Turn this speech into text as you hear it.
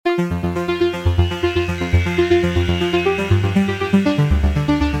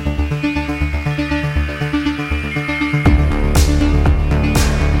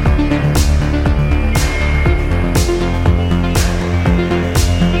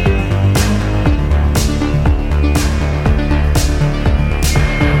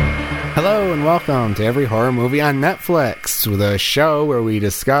Welcome to Every Horror Movie on Netflix, the show where we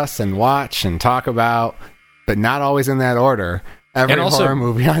discuss and watch and talk about, but not always in that order, every horror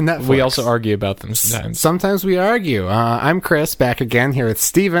movie on Netflix. We also argue about them sometimes. Sometimes we argue. I'm Chris, back again here with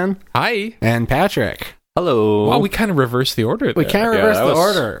Steven. Hi. And Patrick. Hello. Wow, we kind of reversed the order there. We kind of reversed the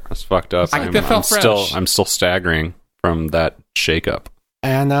order. That's fucked up. I'm still staggering from that shakeup.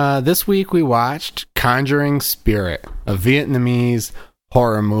 And this week we watched Conjuring Spirit, a Vietnamese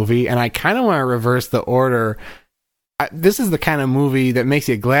horror movie, and I kind of want to reverse the order. This is the kind of movie that makes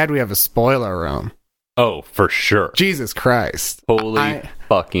you glad we have a spoiler room. Oh, for sure. Jesus Christ. Holy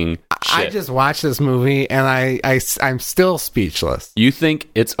fucking shit. I just watched this movie, and I'm still speechless. You think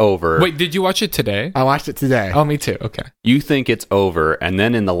it's over. Wait, did you watch it today? I watched it today. Oh, me too. Okay. You think it's over, and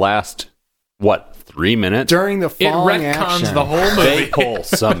then in the last, 3 minutes? During the falling retcons action, the whole movie. They pull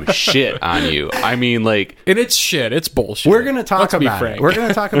some shit on you. I mean, like... And it's shit. It's bullshit. We're going to talk about it. We're going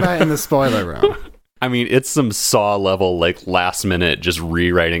to talk about it in the spoiler room. I mean, it's some Saw level, last minute, just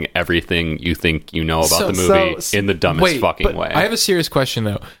rewriting everything you think you know about the movie in the dumbest fucking way. I have a serious question,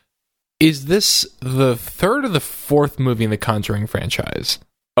 though. Is this the third or the fourth movie in the Conjuring franchise?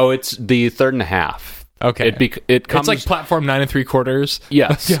 Oh, it's the third and a half. Okay. It comes, it's like platform 9 3/4.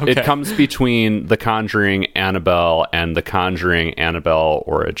 Yes. Okay. It comes between The Conjuring Annabelle and The Conjuring Annabelle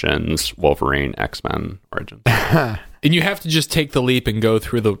Origins, Wolverine X-Men Origins. And you have to just take the leap and go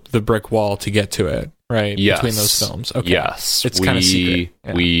through the brick wall to get to it, right? Yes. Between those films. Okay. Yes. It's kind of secret.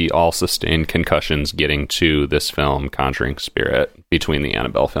 Yeah. We all sustained concussions getting to this film, Conjuring Spirit, between the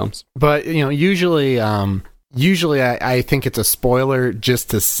Annabelle films. But, usually I think it's a spoiler just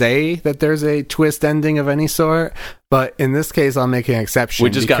to say that there's a twist ending of any sort. But in this case, I'll make an exception. We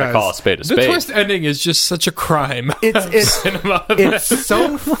just got to call a spade a spade. The twist ending is just such a crime. It's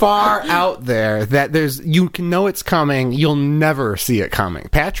so far out there that you can know it's coming. You'll never see it coming.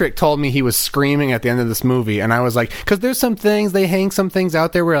 Patrick told me he was screaming at the end of this movie, and I was like, because there's some things, they hang some things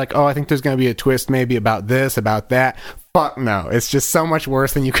out there where like, oh, I think there's going to be a twist maybe about this, about that. Fuck no. It's just so much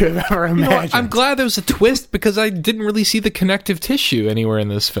worse than you could have ever imagined. I'm glad there was a twist because I didn't really see the connective tissue anywhere in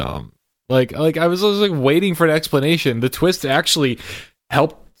this film. Like I was waiting for an explanation. The twist actually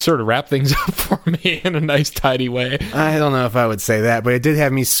helped sort of wrap things up for me in a nice, tidy way. I don't know if I would say that, but it did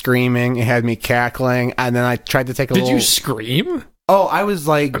have me screaming. It had me cackling, and then I tried to take a little... Did you scream? Oh, I was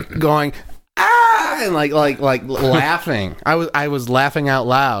like going... and like laughing. I was laughing out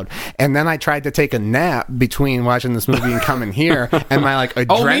loud, and then I tried to take a nap between watching this movie and coming here, and my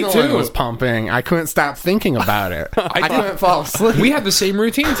adrenaline was pumping. I couldn't stop thinking about it. I couldn't fall asleep. We had the same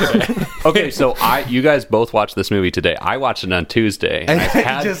routine today. Okay, so you guys both watched this movie today. I watched it on Tuesday. And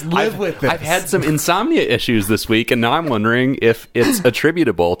I just live with this. I've had some insomnia issues this week, and now I'm wondering if it's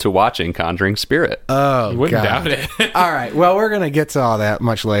attributable to watching Conjuring Spirit. Oh, you wouldn't God. doubt it. All right. Well, we're gonna get to all that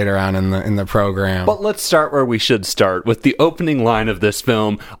much later on in the program. But let's start where we should start, with the opening line of this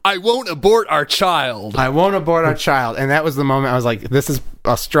film, "I won't abort our child." I won't abort our child. And that was the moment I was like, this is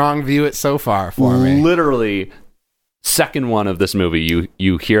a strong view it so far for me. Literally, second one of this movie,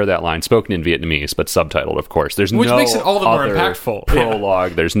 you hear that line, spoken in Vietnamese, but subtitled, of course. Which makes it all the more impactful.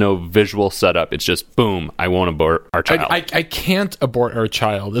 Prologue. Yeah. There's no visual setup. It's just, boom, I won't abort our child. I can't abort our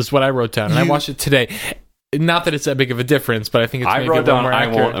child, is what I wrote down. And I watched it today. Not that it's that big of a difference, but I think it's I wrote down, I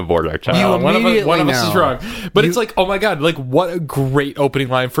won't abort our child. One of us is wrong. But it's like, oh my God, what a great opening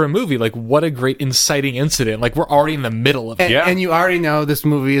line for a movie. What a great inciting incident. We're already in the middle of it. And you already know this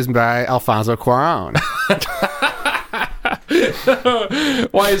movie is by Alfonso Cuarón.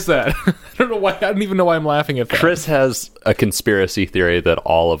 Why is that? I don't know why. I don't even know why I'm laughing at that. Chris has a conspiracy theory that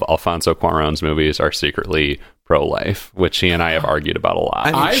all of Alfonso Cuarón's movies are secretly pro-life, which he and I have argued about a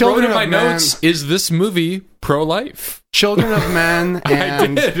lot. I wrote in my notes, is this movie pro-life? Children of Men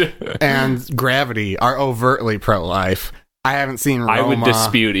and Gravity are overtly pro-life. I haven't seen Roma. I would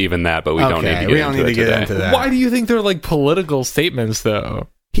dispute even that, but we don't need to get into that. Why do you think they're political statements, though?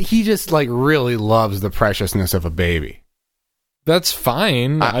 He just really loves the preciousness of a baby. That's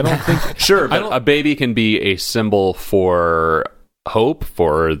fine. I don't think... Sure, but a baby can be a symbol for hope,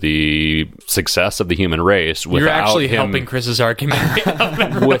 for the success of the human race. You're actually helping Chris's argument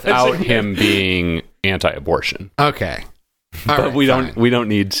without him being anti-abortion. Okay. But we don't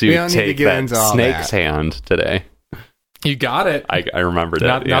need to take that snake's hand today. You got it. I remembered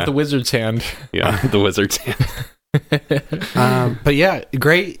it. Not the wizard's hand. Yeah, the wizard's hand. But yeah,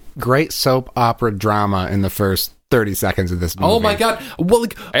 great soap opera drama in the first 30 seconds of this movie. Oh my god! Well,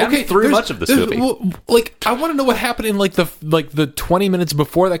 like, okay, through much of this movie. Like, I want to know what happened in like the 20 minutes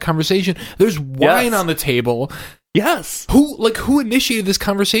before that conversation. There's wine on the table. Yes. Who initiated this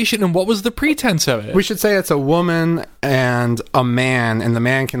conversation, and what was the pretense of it? We should say it's a woman and a man, and the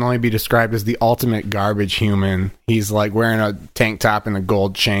man can only be described as the ultimate garbage human. He's like wearing a tank top and a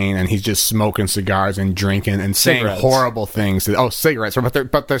gold chain, and he's just smoking cigars and drinking and saying horrible things. Cigarettes!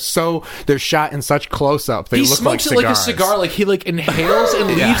 But they're shot in such close up. They look like cigars. He smokes it like a cigar. Like he like inhales and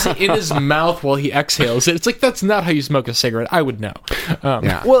leaves it in his mouth while he exhales it. It's like, that's not how you smoke a cigarette. I would know.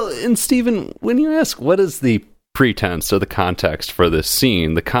 Well, and Stephen, when you ask what is the pretense or the context for this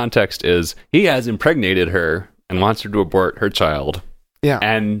scene, the context is he has impregnated her and wants her to abort her child. Yeah.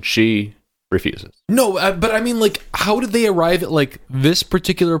 And she refuses. No, but I mean, like, how did they arrive at like this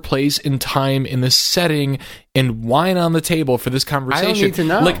particular place in time in this setting and wine on the table for this conversation? I don't need to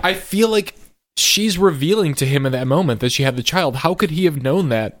know. Like, I feel like she's revealing to him in that moment that she had the child. How could he have known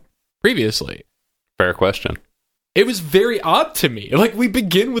that previously? Fair question. It was very odd to me. Like, we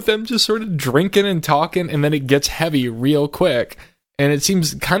begin with them just sort of drinking and talking, and then it gets heavy real quick, and it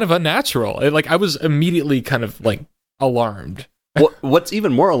seems kind of unnatural. I was immediately kind of like alarmed. What's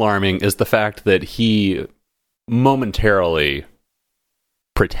even more alarming is the fact that he momentarily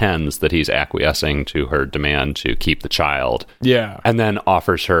pretends that he's acquiescing to her demand to keep the child. Yeah. And then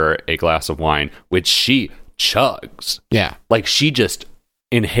offers her a glass of wine, which she chugs. Yeah. Like, she just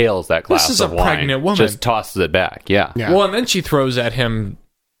inhales that glass of wine. This is a pregnant woman. Just tosses it back. Yeah. Well, and then she throws at him,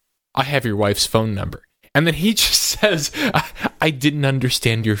 I have your wife's phone number. And then he just says, I didn't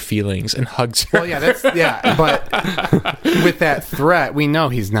understand your feelings, and hugs her. Well, but with that threat, we know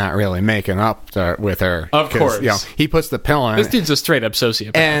he's not really making up with her. Of course. He puts the pill in. This dude's a straight up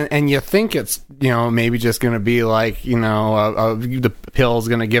sociopath. And you think it's, maybe just going to be like, the pill's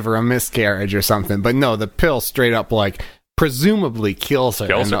going to give her a miscarriage or something. But no, the pill straight up, like, presumably kills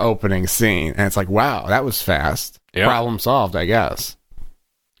her in the opening scene. And it's like, wow, that was fast. Yeah. Problem solved, I guess.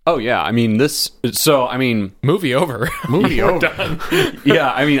 Oh yeah, I mean movie over. Movie over. Done.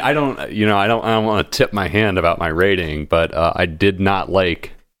 Yeah, I mean, I don't want to tip my hand about my rating, but I did not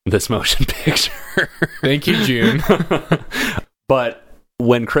like this motion picture. Thank you, June. But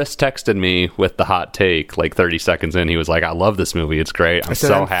when Chris texted me with the hot take, like 30 seconds in, he was like, I love this movie. It's great. I'm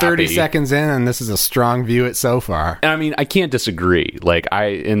so happy. 30 seconds in, and this is a strong view it so far. And I mean, I can't disagree. Like,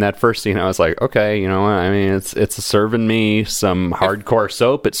 in that first scene, I was like, okay, you know what? I mean, it's serving me some hardcore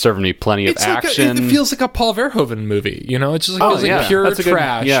soap. It's serving me plenty of action. It feels like a Paul Verhoeven movie, It just feels like pure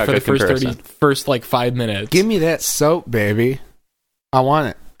trash for the first 5 minutes. Give me that soap, baby. I want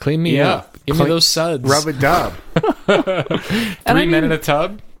it. Clean me up. Give me those suds. Rub a dub. 3 men in a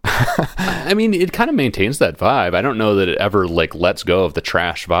tub. I mean, it kind of maintains that vibe. I don't know that it ever lets go of the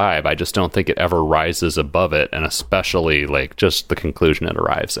trash vibe. I just don't think it ever rises above it, and especially just the conclusion it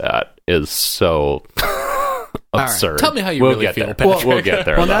arrives at is so absurd. Right. Tell me how you really feel, Patrick. We'll get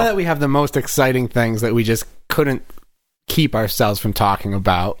there. Well, now that we have the most exciting things that we just couldn't keep ourselves from talking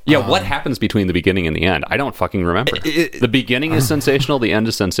about. Yeah, what happens between the beginning and the end? I don't fucking remember. The beginning is sensational, the end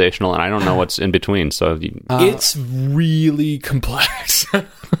is sensational, and I don't know what's in between. So it's really complex.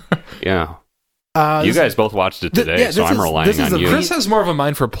 Yeah. You guys both watched it today, so I'm relying on you. Chris has more of a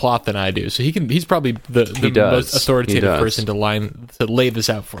mind for plot than I do, so he's probably the most authoritative person to lay this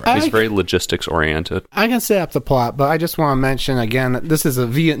out for us. He's very logistics oriented. I can set up the plot, but I just want to mention again that this is a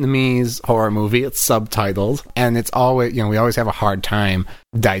Vietnamese horror movie. It's subtitled, and it's always we always have a hard time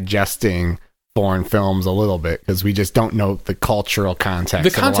digesting foreign films a little bit because we just don't know the cultural context.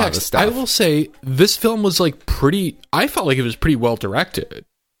 The context. Of a lot of the stuff. I will say this film was I felt like it was pretty well directed.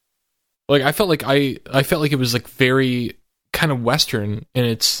 Like I felt like it was very kind of Western in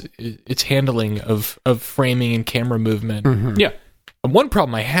its handling of framing and camera movement. Mm-hmm. Yeah. And one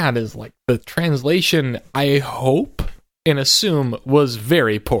problem I had is the translation, I hope and assume, was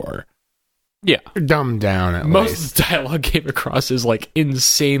very poor. Yeah. Dumbed down at Most least. of the dialogue came across as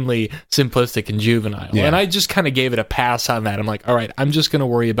insanely simplistic and juvenile. Yeah. And I just kind of gave it a pass on that. I'm like, all right, I'm just going to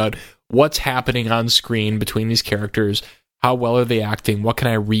worry about what's happening on screen between these characters. How well are they acting? What can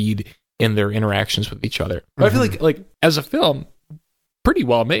I read in their interactions with each other? But I feel like as a film, pretty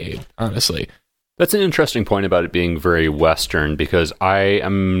well made, honestly. That's an interesting point about it being very Western, because I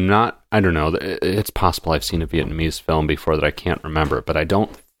don't know, it's possible I've seen a Vietnamese film before that I can't remember, but I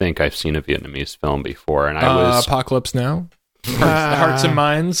don't think I've seen a Vietnamese film before. And I was Apocalypse Now? Hearts and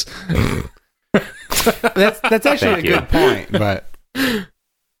Minds? That's actually a good point, but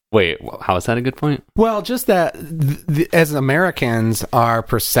Wait, how is that a good point? Well, just that as Americans, our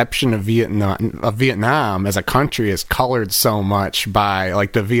perception of Vietnam as a country is colored so much by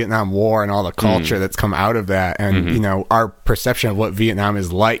like the Vietnam War and all the culture that's come out of that, and you know, our perception of what Vietnam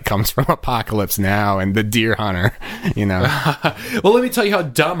is like comes from Apocalypse Now and The Deer Hunter. You know, Well, let me tell you how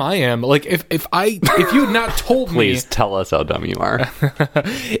dumb I am. Like, if you had not told me, Please tell us how dumb you are.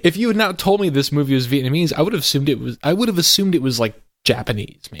 if you had not told me this movie was Vietnamese, I would have assumed it was like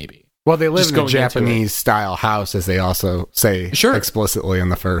Japanese, maybe. well, they live Just in a going into it. Japanese style house, as they also say explicitly in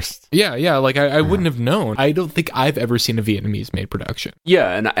the first. Yeah. Like I wouldn't have known. I don't think I've ever seen a Vietnamese made production.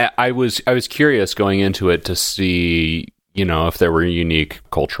 Yeah, and I was curious going into it to see, you know, if there were unique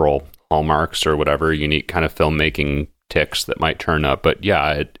cultural hallmarks or whatever, unique kind of filmmaking ticks that might turn up. But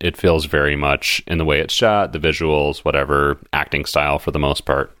yeah, it feels very much in the way it's shot, the visuals, whatever, acting style for the most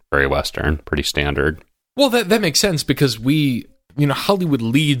part, very Western, pretty standard. Well, that makes sense because Hollywood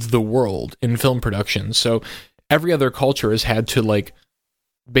leads the world in film production. So every other culture has had to like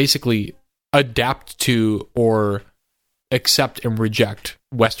basically adapt to or accept and reject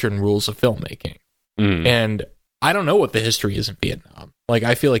Western rules of filmmaking. And I don't know what the history is in Vietnam. Like,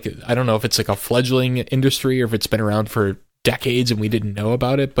 I feel like, I don't know if it's like a fledgling industry or if it's been around for decades and we didn't know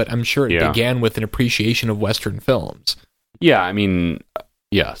about it, but I'm sure it began with an appreciation of Western films. Yeah, I mean,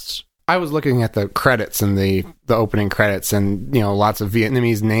 yes. I was looking at the credits and the opening credits, and you know, lots of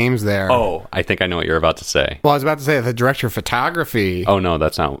Vietnamese names there. Oh, I think I know what you're about to say. Well, I was about to say the director of photography. Oh no,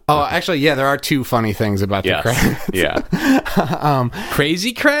 that's not. Oh, actually, yeah, there are two funny things about the credits. Yeah.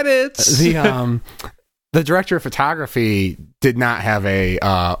 Crazy credits. The director of photography did not have a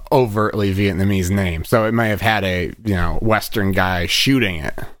overtly Vietnamese name, so it may have had a Western guy shooting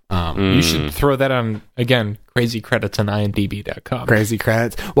it. You should throw that on, again, crazy credits on IMDb.com. Crazy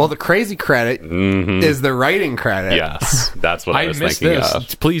credits. Well, the crazy credit is the writing credit. Yes, that's what I was missed thinking this.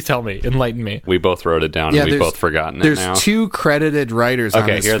 of. Please tell me. Enlighten me. We both wrote it down, and we've both forgotten it now. There's two credited writers on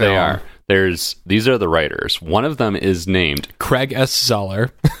this here film. they are. These are the writers. One of them is named Craig S.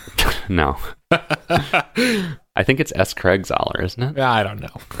 Zoller. No. I think it's S. Craig Zoller, isn't it? I don't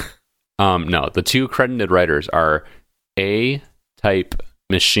know. No, the two credited writers are A-Type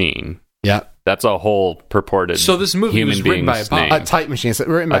Machine. Yeah. That's a whole purported So this movie human was written by a being's name. A type machine. It's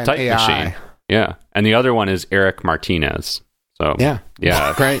written by A type an AI. machine. Yeah. And the other one is Eric Martinez. So Yeah.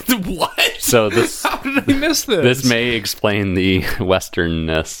 Great. What? So this How did I miss this? this may explain the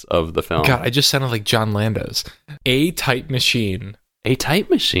westernness of the film. God, I just sounded like John Landis. A-Type Machine. A Type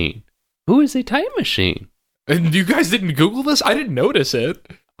Machine. Who is A Type Machine? And you guys didn't Google this? I didn't notice it.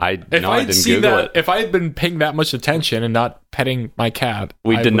 I didn't Google it. If I had been paying that much attention and not petting my cat,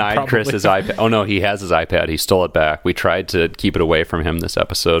 We I denied would Chris probably- his iPad. Oh no, he has his iPad. He stole it back. We tried to keep it away from him this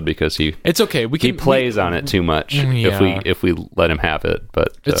episode because he It's okay. he plays on it too much if we let him have it.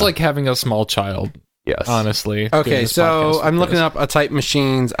 But It's like having a small child, yes, honestly. doing Okay, this so podcast I'm with looking us. up A Type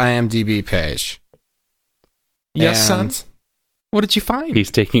Machine's IMDb page. Yes, And- son. What did you find?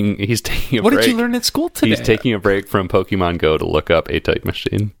 he's taking a What break. did you learn at school today? He's taking a break from Pokemon Go to look up A Type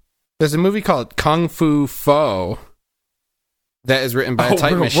Machine. There's a movie called Kung Fu Pho that is written by A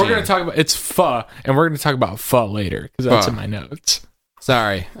Type Machine. We're going to talk about it's pho, and we're going to talk about pho later because that's Pho. in my notes.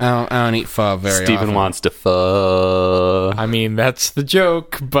 Sorry, I don't eat pho very Steven often. wants to fuck. I mean, that's the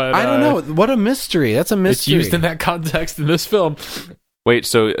joke, but I don't know. What a mystery. That's a It's mystery. used in that context in this film. Wait,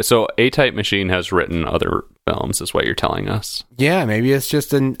 so A Type Machine has written other films, is what you're telling us? Yeah, maybe it's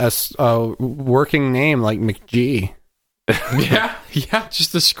just a working name like McGee. yeah,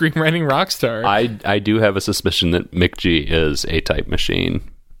 just a screenwriting rock star. I do have a suspicion that McG is A Type Machine.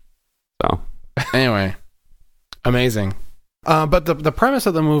 So Anyway, amazing. But the premise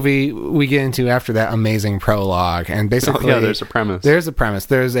of the movie we get into after that amazing prologue, and basically, there's a premise. There's a premise.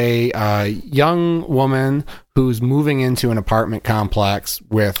 There's a young woman who's moving into an apartment complex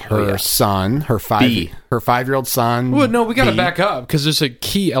with her son, her 5-year-old son. well, no, we got to B. back up because there's a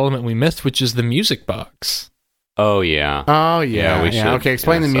key element we missed, which is the music box. Oh yeah. Oh yeah, we should. Okay,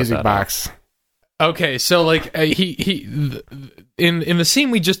 explain the set music that box. Okay, so like in the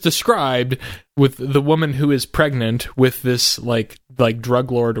scene we just described with the woman who is pregnant with this like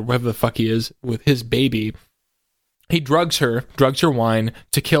drug lord or whatever the fuck he is with his baby, he drugs her wine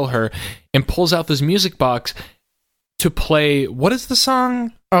to kill her, and pulls out this music box to play. What is the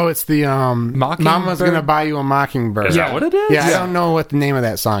song? Oh, it's the Mockingbird? Mama's Gonna Buy You a Mockingbird. Is that what it is? Yeah, I don't know what the name of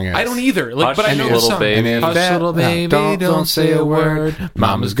that song is. I don't either. Like, Hush, but I know the little song. baby. And if Hush, that- little no, baby, don't say a word.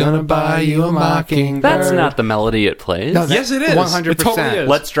 Mama's gonna buy you a mockingbird. That's not the melody it plays. No, Yes, it is. 100%. It totally is.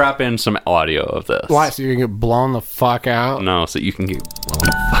 Let's drop in some audio of this. Why? So you can get blown the fuck out? No, so you can get.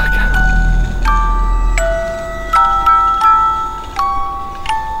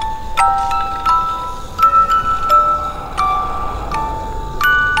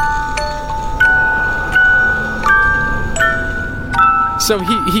 So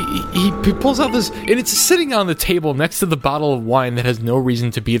he pulls out this, and it's sitting on the table next to the bottle of wine that has no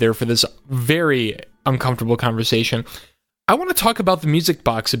reason to be there for this very uncomfortable conversation. I want to talk about the music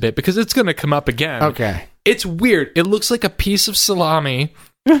box a bit because it's going to come up again. Okay. It's weird. It looks like a piece of salami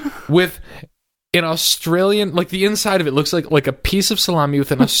with an Australian, like the inside of it looks like a piece of salami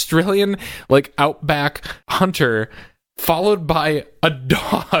with an Australian like outback hunter, followed by a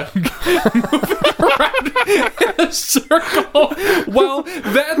dog moving around in a circle while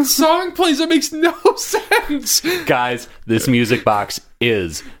that song plays. It makes no sense. Guys, this music box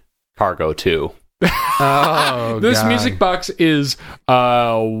is Cargo 2. Oh, This God. music box is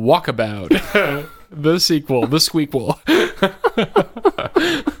Walkabout, the sequel, the squeakquel.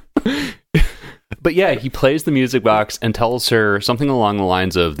 But yeah, he plays the music box and tells her something along the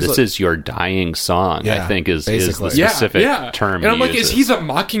lines of, "This is your dying song." Yeah, I think is the basically. specific term. And I'm like, uses. is he the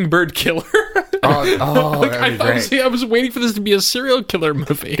mockingbird killer? Oh, Like, that'd be great. I was waiting for this to be a serial killer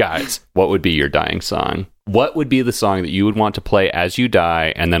movie. Guys, what would be your dying song? What would be the song that you would want to play as you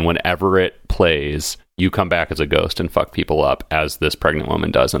die, and then whenever it plays, you come back as a ghost and fuck people up, as this pregnant woman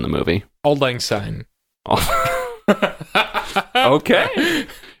does in the movie? Auld Lang Syne. Okay.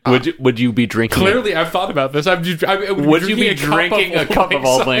 Would you be drinking? Clearly, I've thought about this. Would you be drinking a cup of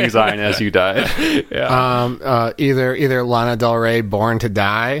Auld Lang Syne as you died? Yeah. Either Lana Del Rey, Born to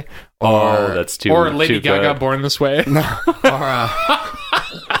Die, or that's too. Or Lady too Gaga, good. Born This Way.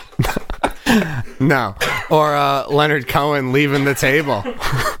 or Leonard Cohen, Leaving the Table.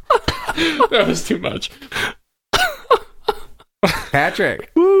 That was too much.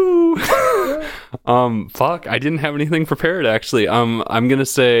 Patrick. Woo. Fuck, I didn't have anything prepared actually. I'm gonna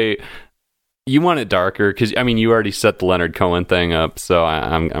say you want it darker because I mean you already set the Leonard Cohen thing up, so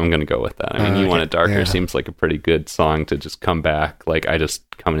I'm gonna go with that. I mean, you want it darker seems like a pretty good song to just come back. Like I just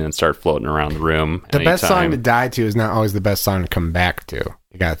come in and start floating around the room. The best song to anytime. die to is not always the best song to come back to.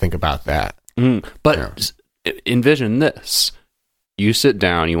 You got to think about that. But envision this: you sit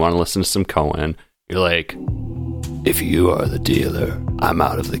down, you want to listen to some Cohen. You're like, if you are the dealer, I'm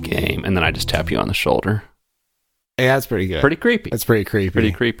out of the game, and then I just tap you on the shoulder. Yeah, that's pretty good. Pretty creepy. That's pretty creepy.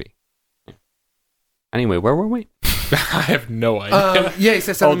 Pretty creepy. Anyway, where were we? I have no idea. Yeah, he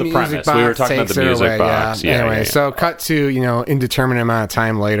says something. the the music premise. box We were talking about takes the her music away. box. Yeah, Anyway, yeah. so cut to indeterminate amount of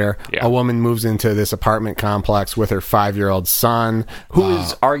time later, Yeah. a woman moves into this apartment complex with her 5-year-old son, Who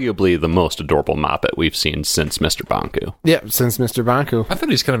is arguably the most adorable Muppet we've seen since Mr. Banku. Yeah, since Mr. Banku. I thought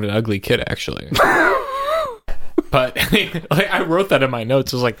he was kind of an ugly kid, actually. But like, I wrote that in my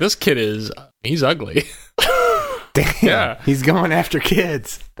notes. I was like, this kid he's ugly. Damn, Yeah. he's going after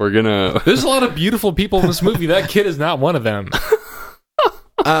kids. We're gonna... There's a lot of beautiful people in this movie. That kid is not one of them.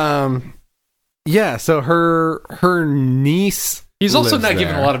 Yeah, so her niece. He's also lives not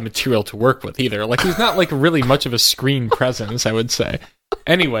given there. a lot of material to work with either. Like, he's not like really much of a screen presence, I would say.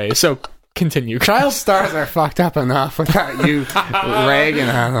 Anyway, so continue. Child stars are fucked up enough without you ragging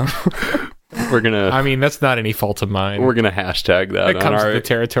on them. We're gonna... I mean, that's not any fault of mine. We're gonna hashtag that It on comes our with the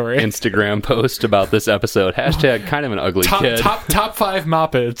territory. Instagram post about this episode. Hashtag kind of an ugly kid. Top 5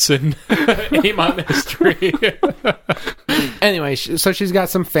 Muppets in Amon history. Anyway, so she's got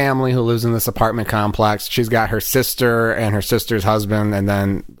some family who lives in this apartment complex. She's got her sister and her sister's husband, and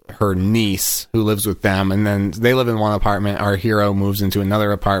then her niece who lives with them. And then they live in one apartment. Our hero moves into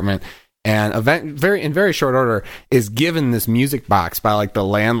another apartment, and in very short order is given this music box by like the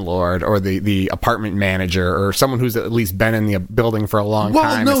landlord or the apartment manager or someone who's at least been in the building for a long Well,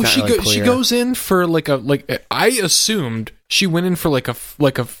 time. no, It's not really she clear. goes in for I assumed she went in for like a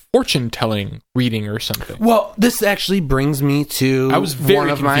fortune telling reading or something. Well, this actually brings me to I was very one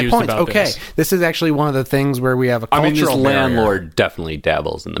of my confused points. about Okay, this is actually one of the things where we have a I cultural mean, this barrier. landlord definitely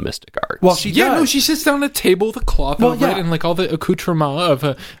dabbles in the mystic arts. Well, she does. She sits down at a table with a cloth over yeah. it and like all the accoutrement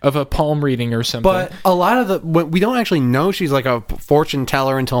of a palm reading or something. But a lot of we don't actually know she's like a fortune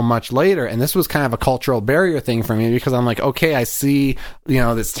teller until much later, and this was kind of a cultural barrier thing for me because I'm like, okay, I see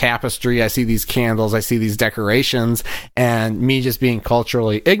this tapestry, I see these candles, I see these decorations, and me just being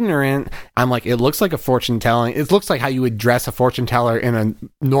culturally ignorant, I'm like, it looks like a fortune telling. It looks like how you would dress a fortune teller in a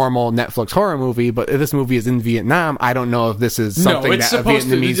normal Netflix horror movie, but if this movie is in Vietnam, I don't know if this is something it's that a supposed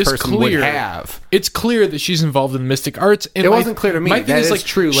to be Vietnamese just person clear. would have. It's clear that she's involved in mystic arts. And It wasn't clear to me. My thing That is, is like,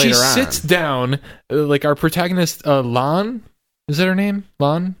 true she later on. sits down, like our protagonist, Lan. Is that her name?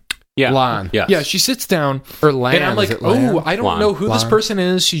 Lan? yeah. Lan. Yes. Yeah, she sits down. Or Lan, And I'm like, is it Lan? I don't Lan. know who this Lan. person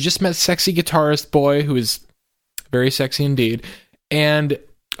is. She just met sexy guitarist boy who is very sexy indeed. And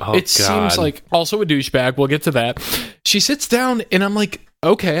it seems like also a douchebag. We'll get to that. She sits down and I'm like,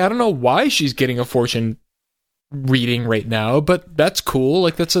 okay, I don't know why she's getting a fortune reading right now, but that's cool.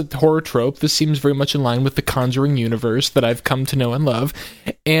 Like, that's a horror trope. This seems very much in line with the Conjuring universe that I've come to know and love.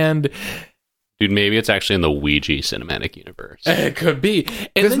 And dude, maybe it's actually in the Ouija cinematic universe. it could be.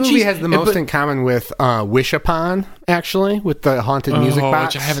 And This movie has the most in common with Wish Upon, actually, with the haunted music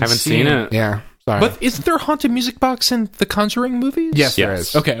box. Which I Haven't seen it. Yeah, sorry. But isn't there a haunted music box in the Conjuring movies? Yes, there Yes.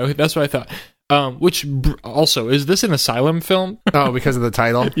 is. Okay, that's what I thought. Which also, is this an asylum film? Oh, because of the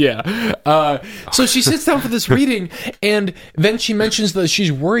title? Yeah. So she sits down for this reading, and then she mentions that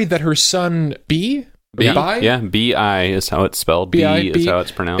she's worried that her son B, Yeah, B-I is how it's spelled. B is how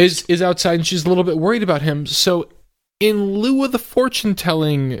it's pronounced. is outside, and she's a little bit worried about him. So in lieu of the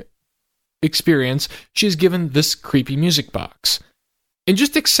fortune-telling experience, she's given this creepy music box and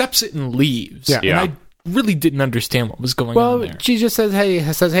just accepts it and leaves. Yeah. And I really didn't understand what was going on there. She just says, hey,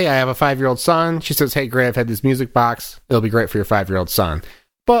 I have a 5-year-old son. She says, hey, great, I've had this music box. It'll be great for your 5-year-old son.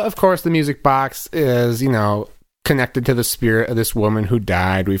 But, of course, the music box is, connected to the spirit of this woman who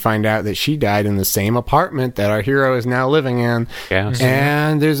died. We find out that she died in the same apartment that our hero is now living in. Yes.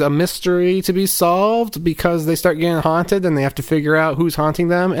 And there's a mystery to be solved because they start getting haunted and they have to figure out who's haunting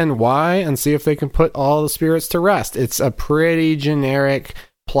them and why and see if they can put all the spirits to rest. It's a pretty generic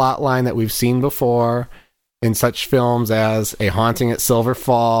plot line that we've seen before in such films as A Haunting at Silver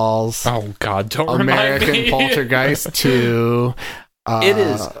Falls, Oh, God, don't American remind me. Poltergeist 2. It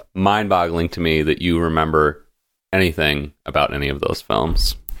is mind-boggling to me that you remember anything about any of those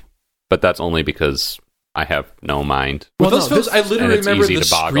films. But that's only because I have no mind. With Well, those no, films, I and literally it's remember easy the to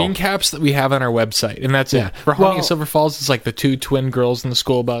boggle. screen caps that we have on our website, and that's Yeah. it. For Haunting Well- at Silver Falls, it's like the two twin girls in the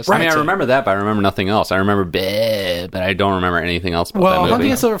school bus. I mean, That's I it. remember that, but I remember nothing else. I remember but I don't remember anything else about Well, that Haunting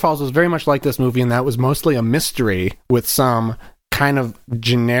movie. at Silver Falls was very much like this movie, and that was mostly a mystery with some kind of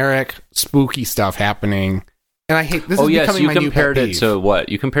generic spooky stuff happening. And I hate this. Oh is yes, becoming you my new compared pet it peeve. to what?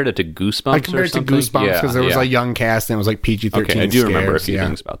 You compared it to Goosebumps. I compared it to Goosebumps because there was a young cast and it was like PG-13. Okay, I do remember a scares, few yeah.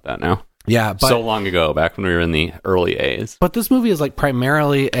 things about that now. Yeah, but So long ago, back when we were in the early A's. But this movie is like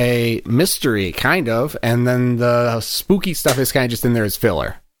primarily a mystery, kind of, and then the spooky stuff is kind of just in there as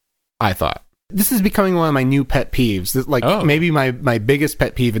filler, I thought. This is becoming one of my new pet peeves. Maybe my biggest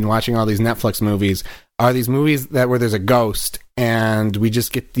pet peeve in watching all these Netflix movies are these movies where there's a ghost and we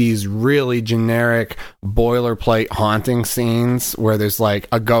just get these really generic boilerplate haunting scenes where there's like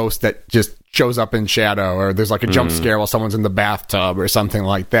a ghost that just shows up in shadow, or there's like a jump scare while someone's in the bathtub or something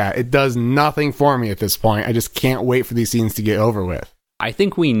like that. It does nothing for me at this point. I just can't wait for these scenes to get over with. I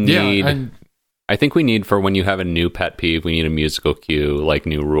think we need. Yeah, I think we need, for when you have a new pet peeve, we need a musical cue, like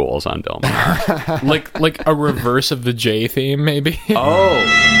new rules on Bill Maher. like a reverse of the J theme, maybe.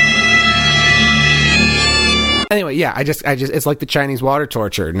 Oh, Anyway, yeah, I just it's like the Chinese water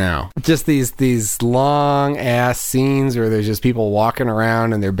torture now. Just these long ass scenes where there's just people walking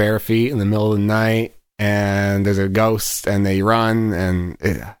around in their bare feet in the middle of the night, and there's a ghost and they run, and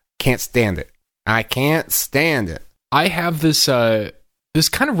can't stand it. I can't stand it. I have this this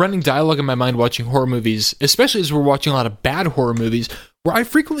kind of running dialogue in my mind watching horror movies, especially as we're watching a lot of bad horror movies, where I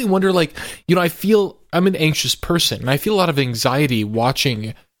frequently wonder, like, I feel I'm an anxious person, and I feel a lot of anxiety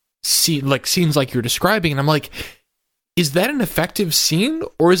watching scenes like you're describing, and I'm like, is that an effective scene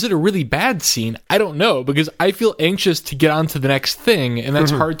or is it a really bad scene? I don't know, because I feel anxious to get on to the next thing, and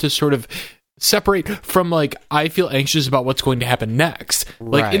that's hard to sort of separate from, like, I feel anxious about what's going to happen next.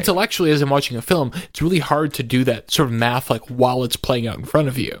 Like, Right. intellectually, as I'm watching a film, it's really hard to do that sort of math, like, while it's playing out in front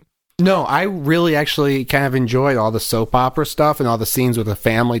of you. No, I really actually kind of enjoyed all the soap opera stuff and all the scenes with the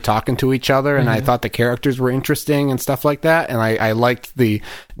family talking to each other, and I thought the characters were interesting and stuff like that, and I liked the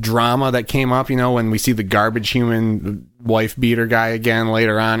drama that came up, when we see the garbage human wife beater guy again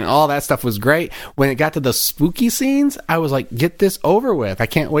later on, and all that stuff was great. When it got to the spooky scenes, I was like, get this over with. I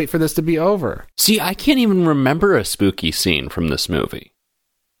can't wait for this to be over. see, I can't even remember a spooky scene from this movie.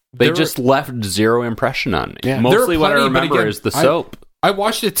 They There just left zero impression on me. Yeah. Mostly There are what I plenty, but remember again, is the soap. I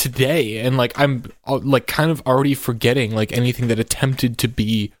watched it today, and, like, I'm like kind of already forgetting, like, anything that attempted to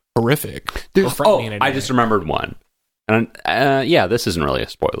be horrific. or frightening in any I way. just remembered one. And yeah, this isn't really a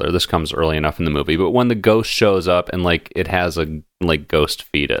spoiler. This comes early enough in the movie. But when the ghost shows up and, like, it has a, like, ghost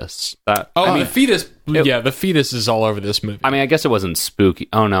fetus. the fetus. The fetus is all over this movie. I mean, I guess it wasn't spooky.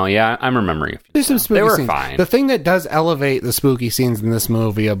 Oh, no, yeah, I'm remembering. There's some spooky They were scenes. fine. The thing that does elevate the spooky scenes in this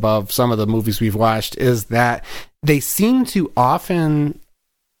movie above some of the movies we've watched is that they seem to often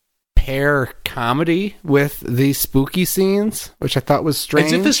pair comedy with these spooky scenes, which I thought was strange.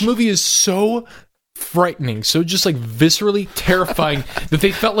 As if this movie is so frightening, so just, like, viscerally terrifying that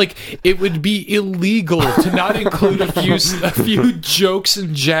they felt like it would be illegal to not include a few jokes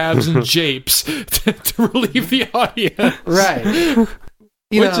and jabs and japes to relieve the audience. Right.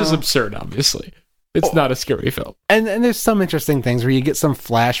 Which is absurd, obviously. It's not a scary film. And there's some interesting things where you get some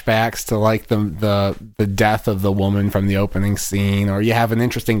flashbacks to like the death of the woman from the opening scene, or you have an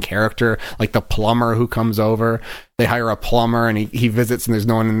interesting character like the plumber who comes over. They hire a plumber and he visits and there's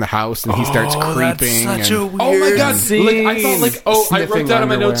no one in the house and he starts creeping. That's such a weird Oh my god! scene. Like, I thought like I wrote Sniffing down in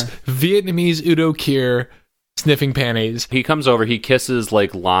my underwear. notes Vietnamese Udo Kier sniffing panties. He comes over, he kisses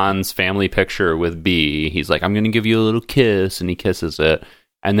like Lon's family picture with B. He's like, I'm gonna give you a little kiss, and he kisses it.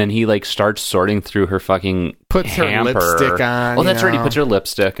 And then he like starts sorting through her fucking Puts her hamper. lipstick on, Oh, that's you right. He know. puts her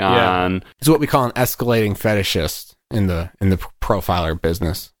lipstick on. It's what we call an escalating fetishist in the profiler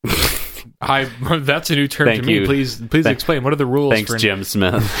business. That's a new term Thank to me. you. Please explain. What are the rules? Thanks, for Jim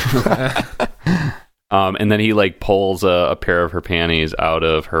Smith. And then he like pulls a pair of her panties out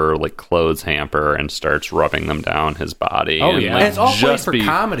of her like clothes hamper and starts rubbing them down his body. Oh, and, yeah. like, And it's all played just for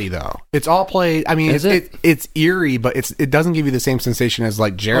comedy, though. It's all played. I mean, Is it? it's eerie, but it doesn't give you the same sensation as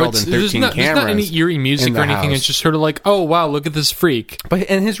like Gerald and 13 there's Cameras. not any eerie music in or the anything. house. It's just sort of like, oh wow, look at this freak. But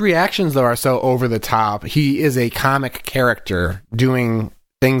and his reactions though are so over the top. He is a comic character doing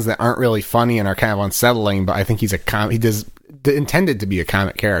things that aren't really funny and are kind of unsettling. But I think he's he does intended to be a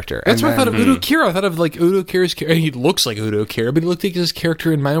comic character. That's And what I thought of then- Udo Kier. I thought of like Udo Kier's character. He looks like Udo Kier, but he looked like his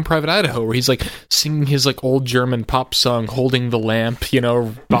character in My Own Private Idaho, where he's like singing his like old German pop song, holding the lamp,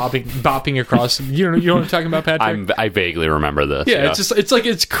 bopping across. You know what I'm talking about, Patrick? I vaguely remember this. Yeah,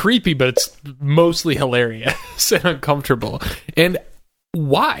 it's creepy, but it's mostly hilarious and uncomfortable. And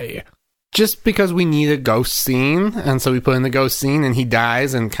why? Just because we need a ghost scene, and so we put in the ghost scene, and he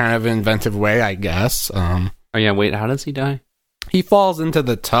dies in kind of an inventive way, I guess. Oh yeah, wait, how does he die? He falls into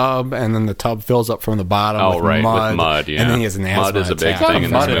the tub, and then the tub fills up from the bottom Oh with right, mud, with mud. Yeah, and then he has an asthma mud is a big attack. thing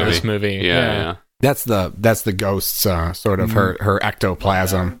in Mud this in movie. this movie. Yeah. That's the ghost's sort of her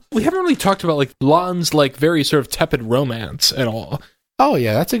ectoplasm. We haven't really talked about like Lon's like very sort of tepid romance at all. Oh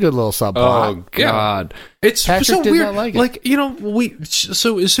yeah, that's a good little subplot. Oh god. It's Patrick so did weird. not like it. Like, you know,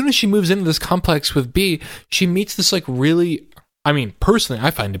 so as soon as she moves into this complex with B, she meets this like really, I mean, personally,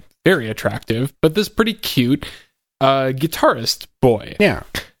 I find him very attractive, but this pretty cute guitarist boy Yeah,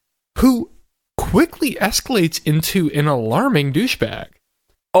 who quickly escalates into an alarming douchebag.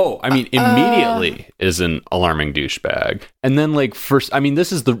 Oh, I mean, immediately is an alarming douchebag. And then, like, first, I mean,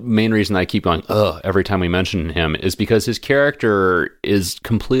 this is the main reason I keep going, ugh, every time we mention him, is because his character is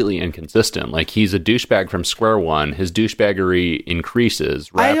completely inconsistent. Like, he's a douchebag from square one. His douchebaggery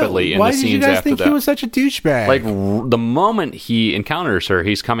increases rapidly in Why the did you scenes guys after think that. he was such a douchebag? Like, the moment he encounters her,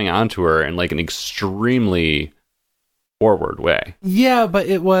 he's coming onto her in, like, an extremely forward way. yeah, but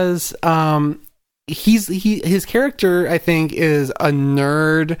it was his character, I think, is a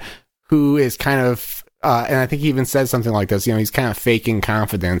nerd who is kind of and I think he even says something like this, you know, he's kind of faking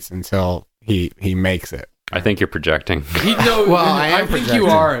confidence until he makes it. I think you're projecting. Well, I am think projecting. you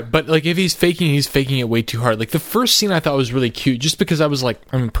are, but like if he's faking it way too hard. Like the first scene I thought was really cute, just because I was like,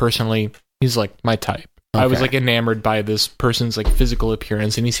 I mean, personally, he's like my type. I was Okay. like enamored by this person's like physical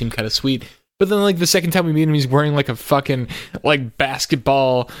appearance, and he seemed kind of sweet. But then like the second time we meet him, he's wearing like a fucking like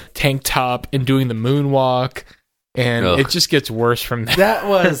basketball tank top and doing the moonwalk, and Ugh. it just gets worse from there.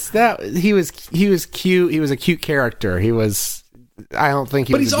 He was cute. He was a cute character. I don't think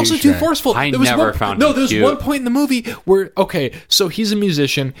he But was he's a also too douchebag. forceful. I There was never one- found No, him there's cute. one point in the movie where, okay, so he's a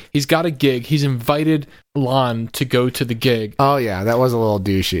musician. He's got a gig. He's invited Lon to go to the gig. Oh yeah, that was a little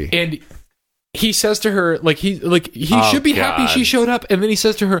douchey. And he says to her, he Oh, should be happy God. she showed up. And then he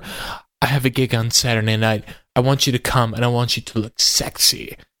says to her, I have a gig on Saturday night. I want you to come and I want you to look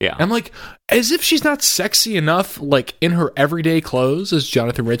sexy. Yeah. And I'm like, as if she's not sexy enough, like in her everyday clothes, as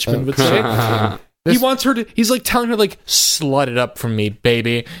Jonathan Richman would say. He wants her to, he's like telling her, like, slut it up for me,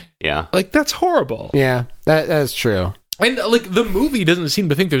 baby. Yeah. Like, that's horrible. Yeah, that's true. And, like, the movie doesn't seem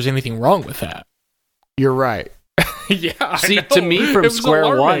to think there's anything wrong with that. You're right. Yeah. I See, know. to me, from It was square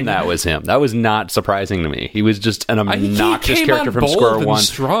alarming. one, that was him. That was not surprising to me. He was just an I think he obnoxious came character on from bold square and one.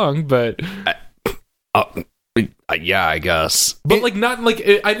 strong, but Yeah, I guess. like not like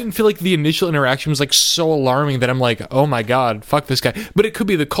I didn't feel like the initial interaction was like so alarming that I'm like, oh my god, fuck this guy. But it could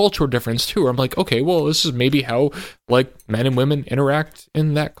be the cultural difference too. Where I'm like, okay, well, this is maybe how like men and women interact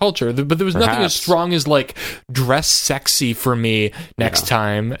in that culture. But there was nothing as Perhaps. strong as like dress sexy for me next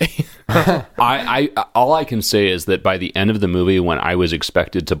time. I all I can say is that by the end of the movie, when I was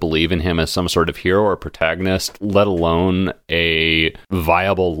expected to believe in him as some sort of hero or protagonist, let alone a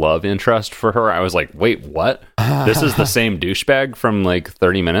viable love interest for her, I was like, wait, what? This is the same douchebag from like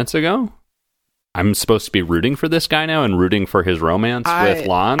 30 minutes ago? I'm supposed to be rooting for this guy now and rooting for his romance with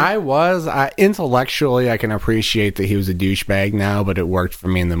Lon? Intellectually, I can appreciate that he was a douchebag now, but it worked for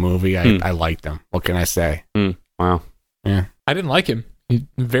me in the movie. I liked him. What can I say? Wow. Yeah. I didn't like him. He's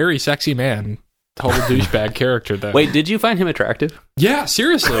a very sexy man. total douchebag character. Though. Wait, did you find him attractive? Yeah,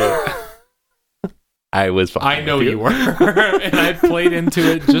 seriously. I was. I know you were, and I played into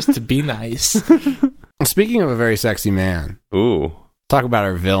it just to be nice. Speaking of a very sexy man, Ooh. talk about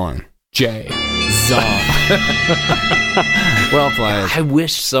our villain, Jay. Zong. Well played. I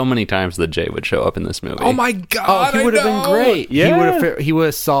wish so many times that Jay would show up in this movie. Oh my god! He would have been great. Yeah. He would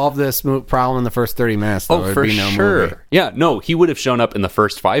have solved this problem in the first 30 minutes. Though. Oh, There'd for be no sure. movie. Yeah, no, he would have shown up in the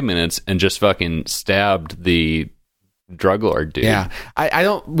first 5 minutes and just fucking stabbed the drug lord dude. Yeah, I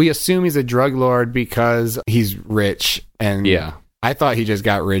don't. We assume he's a drug lord because he's rich, and Yeah. I thought he just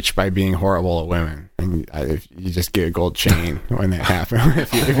got rich by being horrible at women, and if you just get a gold chain when that happens.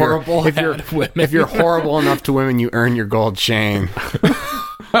 If you're horrible enough to women, you earn your gold chain.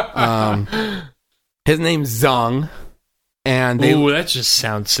 His name's Zong, and that just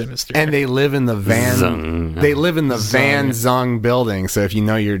sounds sinister. and they live in the Van. Zong. They live in the Van Zong building. So if you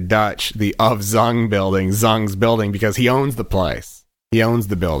know you're Dutch, the of Zong building, Zong's building, because he owns the place. He owns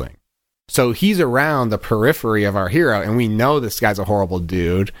the building. So he's around the periphery of our hero, and we know this guy's a horrible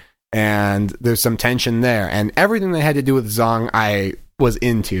dude, and there's some tension there. And everything that had to do with Zong, I was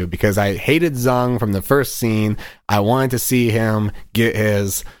into, because I hated Zong from the first scene. I wanted to see him get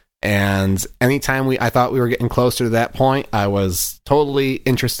his, and anytime I thought we were getting closer to that point, I was totally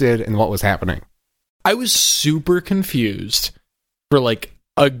interested in what was happening. I was super confused for like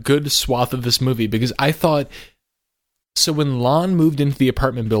a good swath of this movie, because I thought, so when Lon moved into the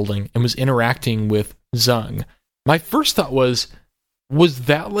apartment building and was interacting with Zung, my first thought was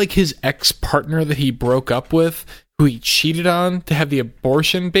that like his ex-partner that he broke up with, who he cheated on to have the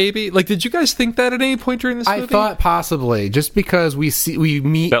abortion baby? Like, did you guys think that at any point during this movie? I thought possibly, just because we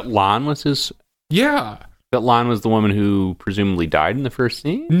meet. That Lon was the woman who presumably died in the first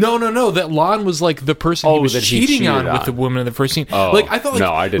scene? No. That Lon was like the person he was that he cheating on cheated with the woman in the first scene. Oh, like I thought,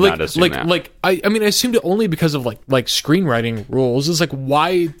 no, I did not assume that. I mean, I assumed it only because of like screenwriting rules. It's like,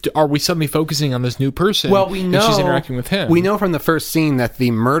 why are we suddenly focusing on this new person? Well, we know and she's interacting with him. We know from the first scene that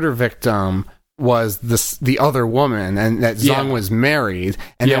the murder victim was the other woman, and that Zong was married.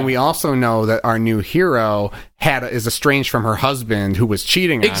 And then we also know that our new hero is estranged from her husband, who was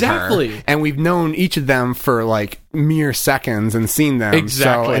cheating on her. And we've known each of them for like mere seconds and seen them.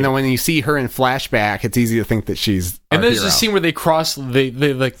 Exactly. So, and then when you see her in flashback, it's easy to think that she's our And there's hero. a scene where they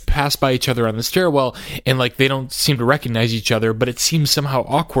they like pass by each other on the stairwell, and like they don't seem to recognize each other, but it seems somehow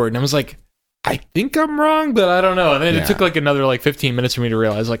awkward. And I was like, I think I'm wrong, but I don't know. And then it took like another like 15 minutes for me to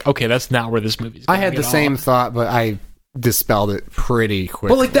realize, like, okay, that's not where this movie's going. I had the same thought, but I dispelled it pretty quickly.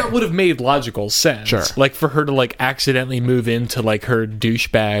 But like that would have made logical sense. Sure. Like for her to like accidentally move into like her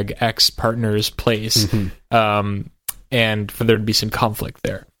douchebag ex-partner's place, and for there to be some conflict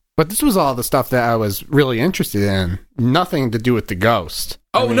there. But this was all the stuff that I was really interested in. Nothing to do with the ghost.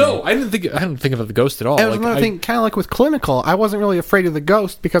 No, I didn't think about the ghost at all. And like, another thing, kind of like with Clinical, I wasn't really afraid of the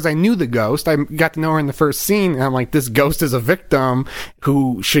ghost because I knew the ghost. I got to know her in the first scene, and I'm like, this ghost is a victim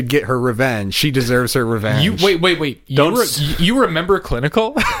who should get her revenge. She deserves her revenge. Wait. You remember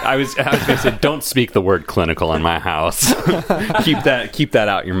Clinical? I was going to say, don't speak the word clinical in my house. keep that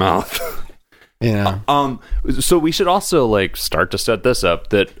out your mouth. Yeah. So we should also like start to set this up,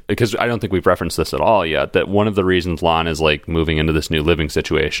 that because I don't think we've referenced this at all yet, that one of the reasons Lon is like moving into this new living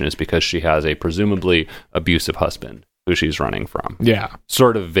situation is because she has a presumably abusive husband who she's running from. Yeah.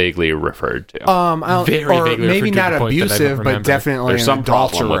 Sort of vaguely referred to. Vaguely maybe referred to not the point that I don't abusive, but remember. definitely There's an some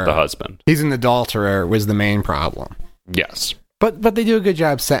adulterer. problem with the husband. He's an adulterer was the main problem. Yes. But they do a good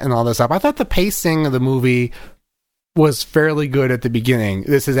job setting all this up. I thought the pacing of the movie was fairly good at the beginning.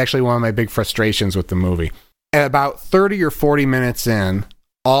 This is actually one of my big frustrations with the movie. At about 30 or 40 minutes in,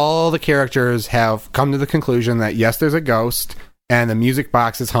 all the characters have come to the conclusion that yes, there's a ghost and the music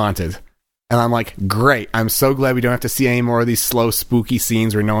box is haunted. And I'm like, great. I'm so glad we don't have to see any more of these slow, spooky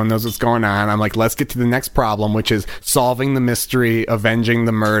scenes where no one knows what's going on. I'm like, let's get to the next problem, which is solving the mystery, avenging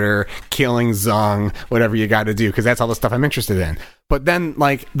the murder, killing Zong, whatever you got to do, because that's all the stuff I'm interested in. But then,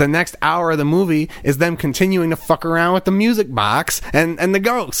 like, the next hour of the movie is them continuing to fuck around with the music box and the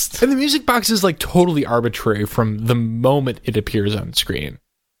ghost. And the music box is like totally arbitrary from the moment it appears on screen.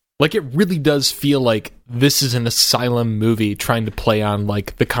 Like, it really does feel like this is an Asylum movie trying to play on,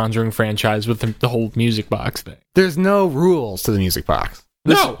 like, the Conjuring franchise with the whole music box thing. There's no rules to the music box.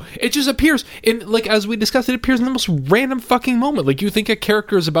 No, it just appears in, like, as we discussed, it appears in the most random fucking moment. Like, you think a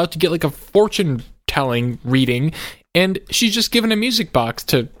character is about to get, like, a fortune-telling reading, and she's just given a music box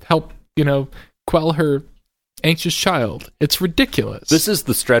to help, quell her anxious child. It's ridiculous. This is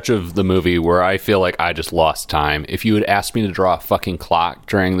the stretch of the movie where I feel like I just lost time. If you had asked me to draw a fucking clock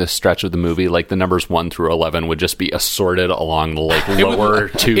during this stretch of the movie, like the numbers 1 through 11 would just be assorted along the like lower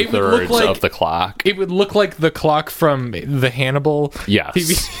 2/3 of the clock. It would look like the clock from the Hannibal. Yes,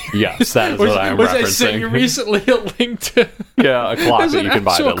 TV. yes, that is what I'm was referencing. I sent you recently a link to? Yeah, a clock There's that an you can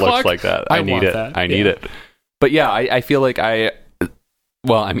buy actual that looks clock. like that. I I need want it. that. I need it. But yeah, I feel like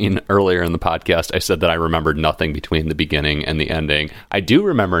well, I mean, earlier in the podcast, I said that I remembered nothing between the beginning and the ending. I do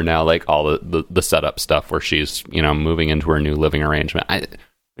remember now, like, all the setup stuff where she's, moving into her new living arrangement.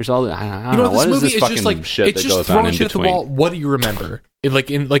 There's all the, I don't know, what is this fucking just like, shit it's that just goes on in shit at the between? wall. What do you remember? In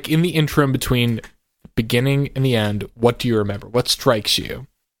the interim between beginning and the end, what do you remember? What strikes you?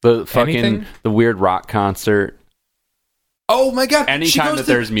 The fucking, Anything? the weird rock concert. Oh my god! Anytime that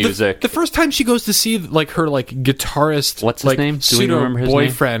there's music. The first time she goes to see like her like guitarist, What's his like, name? Do we pseudo remember his name?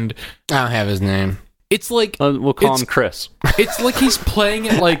 boyfriend. I don't have his name. It's like We'll call him Chris. it's like he's playing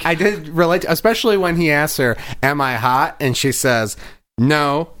it like I did relate, especially when he asks her, "Am I hot?" and she says,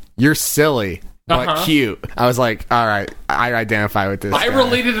 "No, you're silly but cute." I was like, "All right, I identify with this." I guy.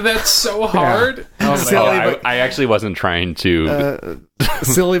 related to that so hard. Oh my Silly, God. but- I actually wasn't trying to.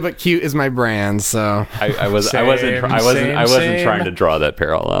 Silly but cute is my brand, so I wasn't Same, trying to draw that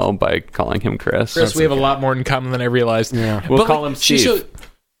parallel by calling him Chris. Chris, we have a lot more in common than I realized. Yeah. We'll But, call like, him Steve.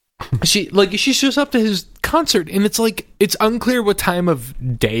 She shows up to his concert and it's like it's unclear what time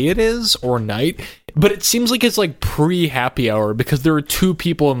of day it is or night, but it seems like it's like pre-happy hour because there are 2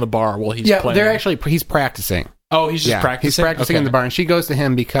 people in the bar while he's playing. he's practicing. Oh, he's just practicing. He's practicing in the bar, and she goes to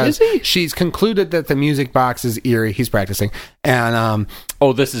him because she's concluded that the music box is eerie. He's practicing, and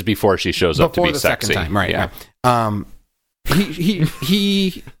This is before she shows up to before be the sexy. second time, right? Yeah.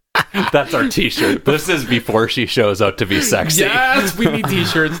 He That's our t-shirt. This is before she shows up to be sexy. Yes, we need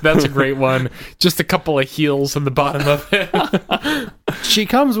t-shirts. That's a great one. Just a couple of heels on the bottom of it. She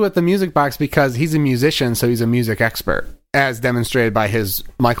comes with the music box because he's a musician, so he's a music expert, as demonstrated by his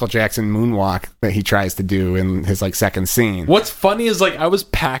Michael Jackson moonwalk that he tries to do in his like second scene. What's funny is like I was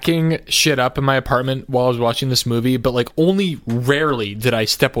packing shit up in my apartment while I was watching this movie, but like only rarely did I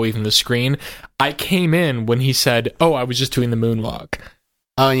step away from the screen. I came in when he said, "Oh, I was just doing the moonwalk."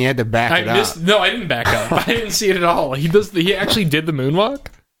 Oh, and you had to back it up. No, I didn't back up. I didn't see it at all. He actually did the moonwalk?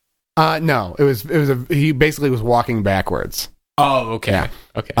 No, he basically was walking backwards. Oh, okay. Yeah.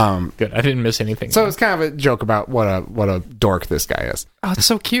 Okay. Um, Good. I didn't miss anything. So it's kind of a joke about what a dork this guy is. oh, it's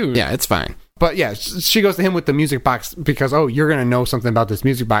so cute. Yeah, it's fine. But yeah, she goes to him with the music box because, you're going to know something about this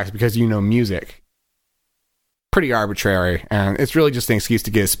music box because you know music. Pretty arbitrary, and it's really just an excuse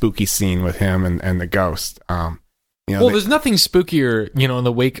to get a spooky scene with him and the ghost. There's nothing spookier, in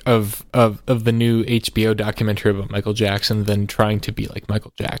the wake of the new HBO documentary about Michael Jackson than trying to be like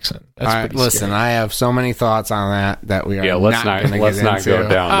Michael Jackson. That's pretty listen, scary. I have so many thoughts on that we are let's not not go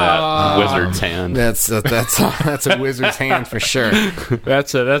down that wizard's hand. That's a wizard's hand for sure.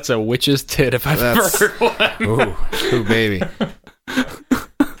 That's a witch's tit if I've ever heard one. Ooh, baby.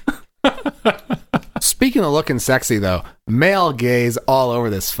 Speaking of looking sexy, though, male gaze all over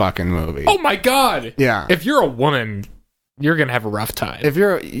this fucking movie. Oh my god! Yeah. If you're a woman, you're gonna have a rough time.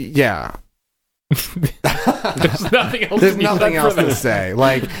 Yeah. There's nothing else. There's to be nothing said else for to that. say.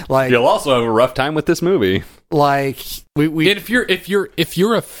 Like You'll also have a rough time with this movie. we And if you're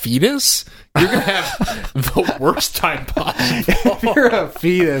a fetus, you're gonna have the worst time possible. if you're a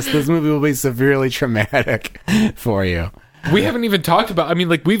fetus, this movie will be severely traumatic for you. We haven't even talked about. I mean,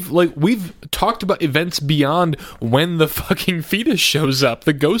 we've talked about events beyond when the fucking fetus shows up,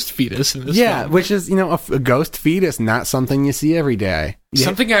 the ghost fetus in this Yeah, film. which is a ghost fetus, not something you see every day.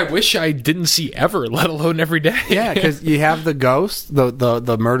 Something I wish I didn't see ever, let alone every day. Yeah, because you have the ghost,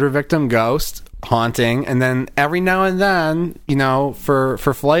 the murder victim ghost haunting, and then every now and then, for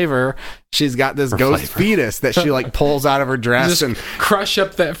flavor, she's got this ghost fetus that she like pulls out of her dress Just and crush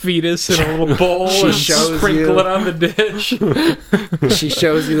up that fetus in a little bowl and shows sprinkle you. it on the dish. she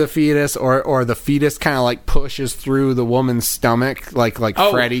shows you the fetus, or the fetus kind of like pushes through the woman's stomach, like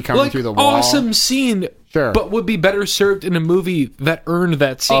Freddy coming through the wall. Awesome scene, Sure. but would be better served in a movie that earned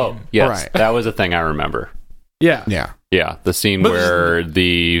that scene. Oh, yes. Right. That was a thing I remember. Yeah. Yeah. Yeah, the scene But where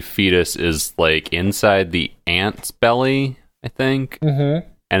the fetus is like inside the ant's belly, I think, and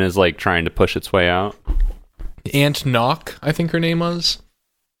is like trying to push its way out. Aunt Knock, I think her name was.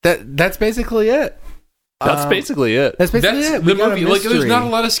 That's basically it. That's basically it. That's basically That's it. the We got a movie. Like, there's mystery. not a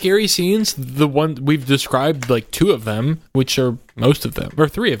lot of scary scenes. The one we've described, like 2 of them, which are most of them, or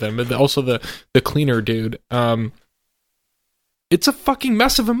 3 of them, but also the cleaner dude. it's a fucking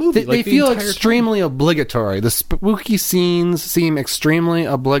mess of a movie. They feel extremely obligatory. The spooky scenes seem extremely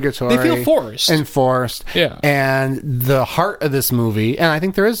obligatory. They feel forced. And forced. Yeah. And the heart of this movie, and I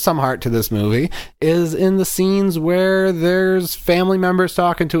think there is some heart to this movie, is in the scenes where there's family members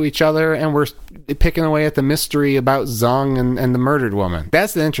talking to each other and we're picking away at the mystery about Zung and the murdered woman.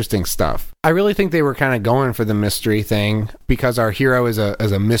 That's the interesting stuff. I really think they were kind of going for the mystery thing because our hero is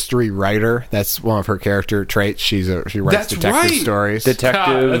a mystery writer. That's one of her character traits. She writes detective stories.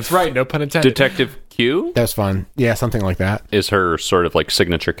 Detective. That's right. No pun intended. Detective Q? That's fun. Yeah, something like that. Is her sort of like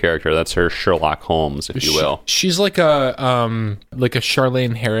signature character. That's her Sherlock Holmes, if you will. She's like a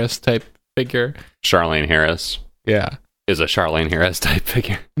Charlene Harris type figure. Charlene Harris Yeah. is a Charlene Harris type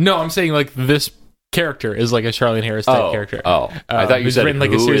figure. No, I'm saying like this character is like a Charlene Harris type character. I thought you said written, like,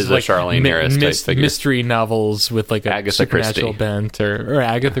 who a series is of, a like, Charlene Harris type figure. Mystery novels with like a Agatha supernatural Christie. bent or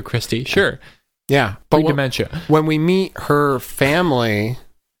Agatha Christie. Sure. Yeah. But Dementia. when we meet her family...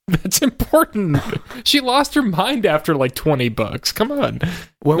 That's important. She lost her mind after like 20 books. Come on.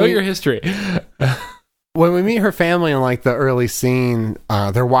 Know your history. When we meet her family in like the early scene,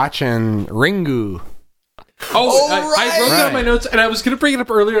 they're watching Ringu. I wrote down my notes and I was going to bring it up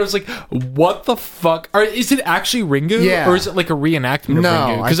earlier. I was like, what the fuck? Is it actually Ringu? Yeah. Or is it like a reenactment of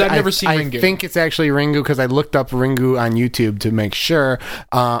Ringu? Because I've never seen Ringu. I think it's actually Ringu because I looked up Ringu on YouTube to make sure.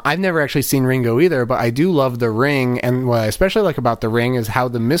 I've never actually seen Ringu either, but I do love The Ring. And what I especially like about The Ring is how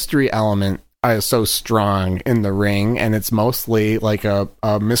the mystery element is so strong in The Ring, and it's mostly like a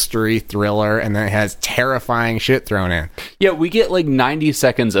mystery thriller, and then it has terrifying shit thrown in. Yeah, we get like 90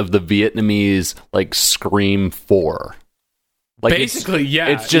 seconds of the Vietnamese like Scream 4. Like basically,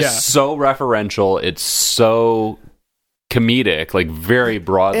 it's just so referential. It's so comedic, like very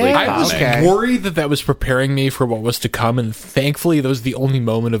broadly Yeah, I was comic. worried that was preparing me for what was to come, and thankfully that was the only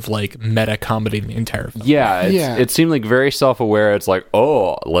moment of like meta comedy in the entire film. Yeah, Yeah. it seemed like very self-aware. It's like,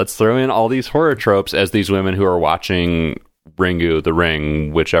 oh, let's throw in all these horror tropes as these women who are watching Ringu, The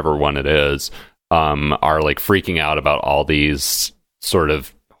Ring, whichever one it is, are like freaking out about all these sort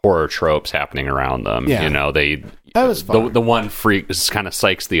of horror tropes happening around them. Yeah. You know, That was fun. the one freak just kind of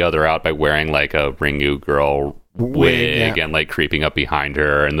psychs the other out by wearing like a Ringu girl wig yeah. and like creeping up behind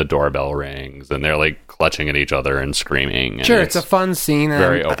her, and the doorbell rings and they're like clutching at each other and screaming. And Sure, it's a fun scene.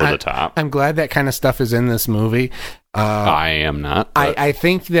 very and over the top. I'm glad that kind of stuff is in this movie. I am not. but- I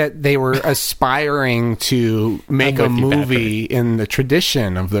think that they were aspiring to make a with you, movie in the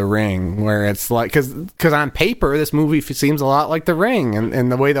tradition of The Ring, where it's like, because on paper, this movie seems a lot like The Ring, and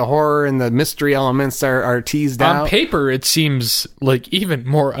the way the horror and the mystery elements are teased On out. paper, it seems like even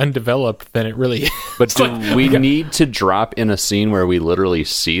more undeveloped than it really is. But do we need to drop in a scene where we literally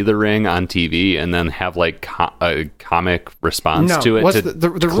see The Ring on TV and then have like a comic response No, to it what's to the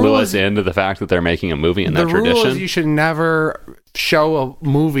clue rule us is- into the fact that they're making a movie in The that rule tradition? is you should never show a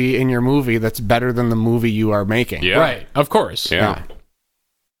movie in your movie that's better than the movie you are making. Yeah. Right, of course. Yeah.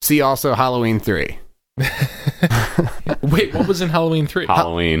 See also Halloween 3. Wait, what was in Halloween 3?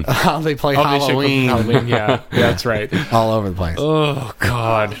 Halloween. How they play Oh, they should go Halloween from Halloween, yeah. That's right. all over the place. Oh,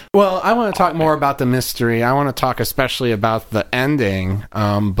 God. Well, I want to talk more about the mystery. I want to talk especially about the ending,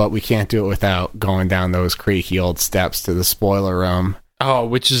 but we can't do it without going down those creaky old steps to the spoiler room. Oh,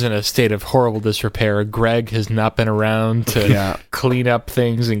 which is in a state of horrible disrepair. Greg has not been around to Yeah. clean up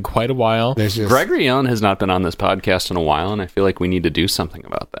things in quite a while. There's just Gregory Allen has not been on this podcast in a while, and I feel like we need to do something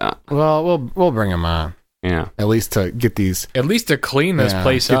about that. well, we'll bring him on Yeah. at least to get these. At least to clean this Yeah,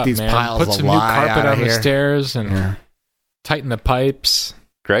 place get up, these man. piles Put of some new lye carpet outta on the here. stairs and Yeah. tighten the pipes.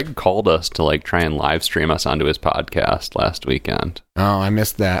 Greg called us to like try and live stream us onto his podcast last weekend. Oh, I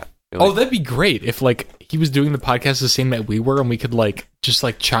missed that. Oh, that'd be great if like he was doing the podcast the same night we were, and we could like just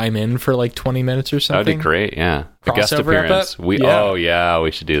like chime in for like 20 minutes or something. That'd be great, yeah. A guest Crossover appearance. episode? Oh yeah,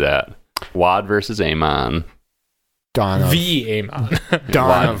 we should do that. Wad versus Amon. Dawn of, V Amon. dawn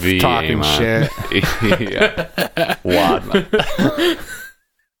Wad of v. talking Amon. shit. Yeah. Wad.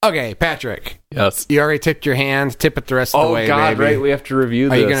 Okay, Patrick, Yes. you already tipped your hand. Tip it the rest of the Oh way, God! baby. Right, we have to review Are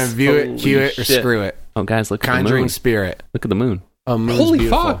this. you going to view it, Holy cue it, or shit. screw it? Oh, guys, look at the Conjuring moon. Spirit. Look at the moon. Oh, moon's Holy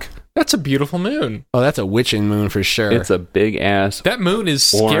beautiful. fuck. That's a beautiful moon. Oh, that's a witching moon for sure. It's a big ass That moon is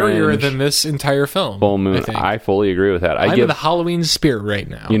scarier Orange. than this entire film. full moon. I think. I fully agree with that. I'm in give the Halloween spirit right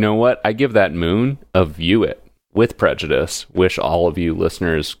now. you know what? I give that moon a view it with prejudice. Wish all of you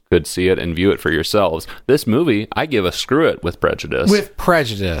listeners could see it and view it for yourselves. This movie, I give a screw it with prejudice. with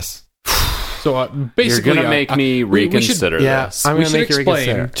prejudice. So You're basically, gonna make me we should- reconsider yeah, this. I'm we gonna should make you explain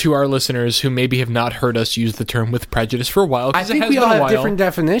reconsider. to our listeners who maybe have not heard us use the term with prejudice for a while. I 'Cause it think has we been all a have while. different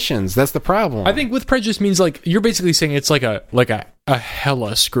definitions. That's the problem. I think with prejudice means like you're basically saying it's like a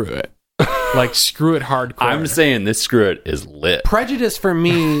hella screw it. Like, screw it hardcore. I'm saying this Screw It is lit. Prejudice for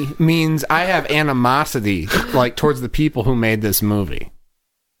me means I have animosity, like, towards the people who made this movie.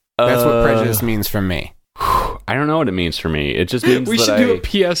 That's what prejudice means for me. I don't know what it means for me. It just means we that should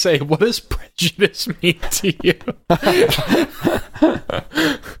do a PSA. What does prejudice mean to you?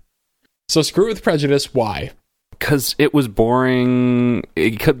 So, Screw It with Prejudice, why? Because it was boring.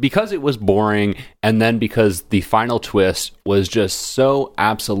 Because it was boring, and then because the final twist was just so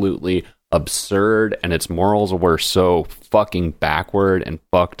absolutely absurd, and its morals were so fucking backward and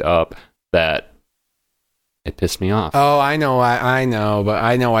fucked up that it pissed me off. Oh, I know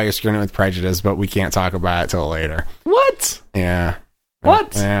why you're screwing it with prejudice, but we can't talk about it till later. What? Yeah.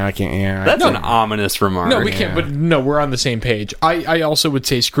 What? Yeah, I can't. Yeah, That's an ominous remark. No, we can't. But no, we're on the same page. I also would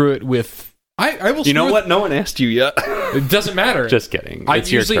say screw it with. I will. You know what? No one asked you yet. It doesn't matter. Just kidding. I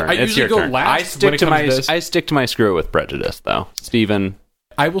It's usually- your turn. I usually go last when it comes to this. I stick to my Screw It with Prejudice, though. Steven.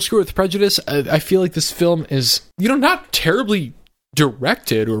 I will screw it with prejudice. I feel like this film is, not terribly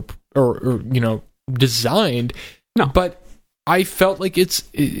directed or designed. No. But I felt like it's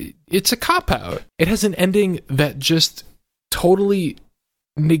a cop-out. It has an ending that just totally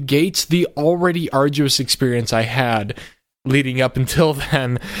negates the already arduous experience I had leading up until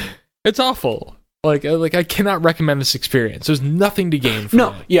then. It's awful. Like I cannot recommend this experience. There's nothing to gain from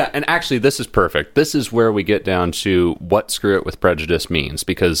it. Yeah, and actually this is perfect. This is where we get down to what Screw It with Prejudice means,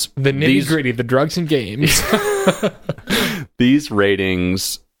 because The nitty-gritty, the drugs and games. these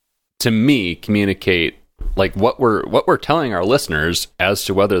ratings, to me, communicate like what we're telling our listeners as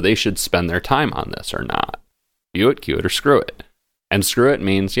to whether they should spend their time on this or not. View it, cue it, or screw it. And screw it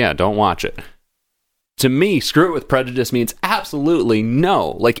means, don't watch it. To me, Screw It with Prejudice means absolutely no.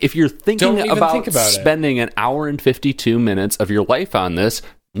 Like, if you're thinking about spending an hour and 52 minutes of your life on this,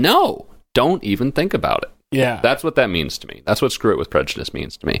 no, don't even think about it. Yeah. That's what that means to me. That's what Screw It with Prejudice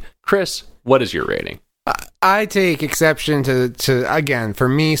means to me. Chris, what is your rating? I take exception to again, for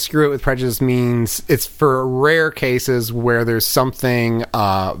me, Screw It with Prejudice means it's for rare cases where there's something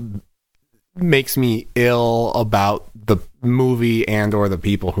makes me ill about the movie and or the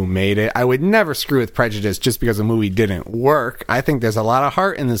people who made it. I would never screw with prejudice just because the movie didn't work. I think there's a lot of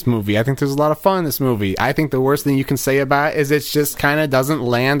heart in this movie. I think there's a lot of fun in this movie. I think the worst thing you can say about it is it just kind of doesn't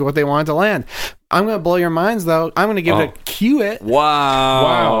land what they wanted to land. I'm going to blow your minds, though. I'm going to give it a cue it.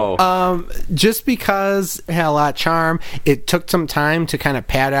 Wow. Just because it had a lot of charm. It took some time to kind of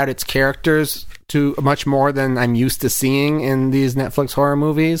pad out its characters to much more than I'm used to seeing in these Netflix horror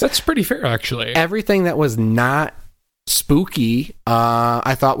movies. That's pretty fair, actually. Everything that was not spooky,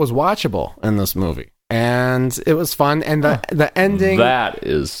 I thought was watchable in this movie. And it was fun. And the ending... That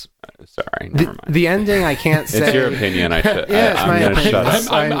is... Sorry, never mind. The ending, I can't say... It's your opinion. It's my opinion.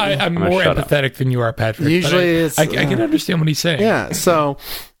 I'm more empathetic than you are, Patrick. Usually I can understand what he's saying. Yeah, so...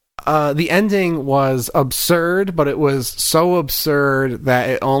 the ending was absurd, but it was so absurd that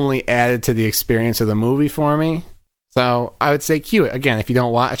it only added to the experience of the movie for me. So I would say cue it. Again, if you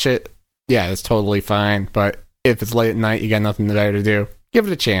don't watch it, yeah, it's totally fine. But if it's late at night, you got nothing better to do, give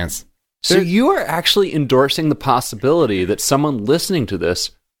it a chance. So you are actually endorsing the possibility that someone listening to this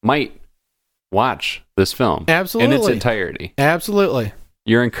might watch this film. Absolutely. In its entirety. Absolutely.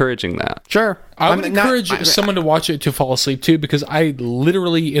 You're encouraging that. Sure. I would encourage someone to watch it to fall asleep too, because I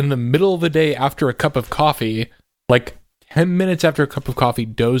literally, in the middle of the day after a cup of coffee, like 10 minutes after a cup of coffee,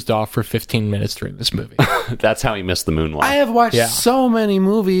 dozed off for 15 minutes during this movie. That's how he missed the moonwalk. I have watched so many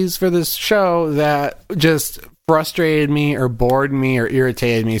movies for this show that just frustrated me or bored me or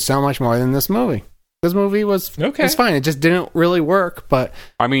irritated me so much more than this movie. This movie was fine. It just didn't really work, but...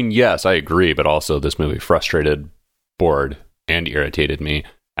 I mean, yes, I agree, but also this movie frustrated, bored, and irritated me.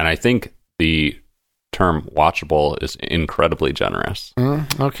 And I think the term watchable is incredibly generous.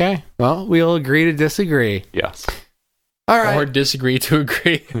 Okay. Well, we'll agree to disagree. Yes. All right. Or disagree to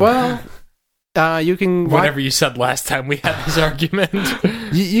agree. Well, you can... Whatever you said last time we had this argument.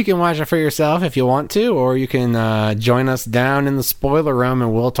 You can watch it for yourself if you want to, or you can join us down in the spoiler room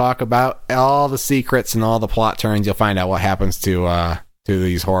and we'll talk about all the secrets and all the plot turns. You'll find out what happens to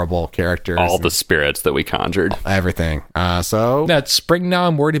these horrible characters. All the spirits that we conjured. Everything. So... Now, it's spring now.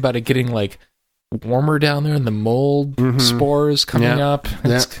 I'm worried about it getting, like, warmer down there and the mold spores coming up.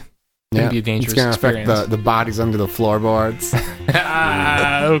 It's going to be a dangerous experience. Affect the bodies under the floorboards.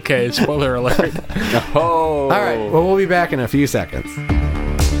 Okay, spoiler alert. Oh. All right, well, we'll be back in a few seconds.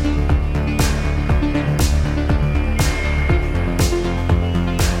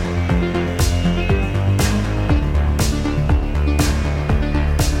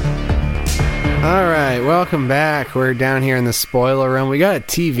 All right, welcome back. We're down here in the spoiler room. We got a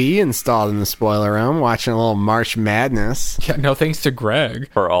TV installed in the spoiler room, watching a little March Madness. Yeah, no thanks to Greg.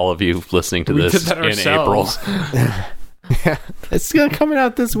 For all of you listening to We this did that in ourselves. April. Yeah, it's coming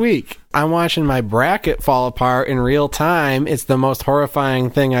out this week. I'm watching my bracket fall apart in real time. It's the most horrifying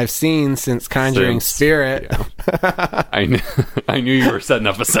thing I've seen since Conjuring Spirit. Yeah. I knew you were setting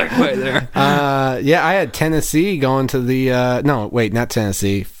up a segue there. Yeah, I had Tennessee going to the... no, wait, not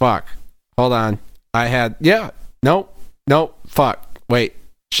Tennessee. Fuck. Hold on. I had... Yeah. Nope. Fuck. Wait.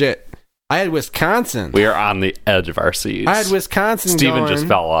 Shit. I had Wisconsin. We are on the edge of our seats. I had Wisconsin Steven going... just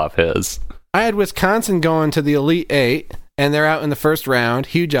fell off his. I had Wisconsin going to the Elite Eight, and they're out in the first round.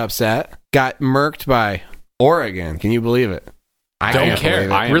 Huge upset. Got murked by Oregon. Can you believe it? I Don't can't care. believe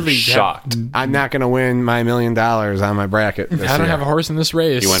it. I am Really shocked. I'm not going to win my $1 million on my bracket this I don't year. have a horse in this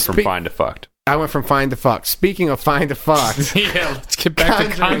race. You went from fine to fucked. I went from fine to fuck. Speaking of fine to fuck, Yeah, let's get back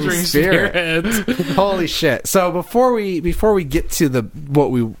to Conjuring Conjuring Spirit. Spirit. holy shit. So before we get to the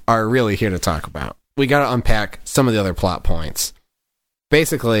what we are really here to talk about, we got to unpack some of the other plot points.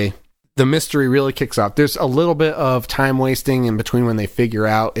 Basically, the mystery really kicks off. There's a little bit of time wasting in between when they figure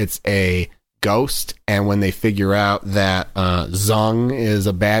out it's a ghost and when they figure out that Zung is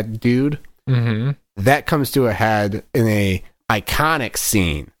a bad dude. Mm-hmm. That comes to a head in a iconic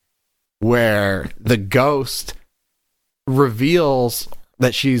scene where the ghost reveals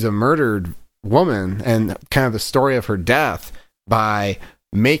that she's a murdered woman and kind of the story of her death by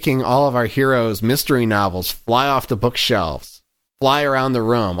making all of our heroes' mystery novels fly off the bookshelves, fly around the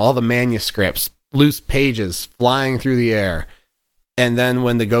room, all the manuscripts, loose pages flying through the air. And then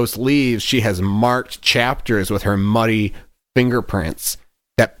when the ghost leaves, she has marked chapters with her muddy fingerprints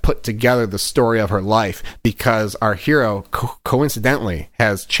that put together the story of her life, because our hero coincidentally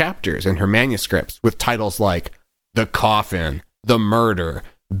has chapters in her manuscripts with titles like The Coffin, The Murder,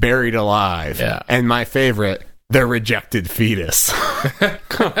 Buried Alive, Yeah. and my favorite, The Rejected Fetus. I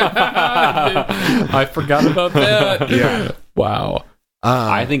forgot about that. Yeah. Wow.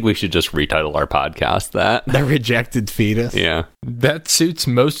 I think we should just retitle our podcast that. The Rejected Fetus. Yeah. That suits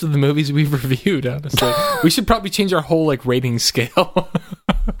most of the movies we've reviewed, honestly. We should probably change our whole rating scale.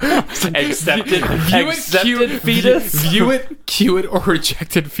 Accepted, View it, accepted cue, fetus. View it, cue it, or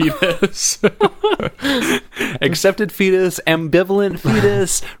rejected fetus. Accepted fetus, ambivalent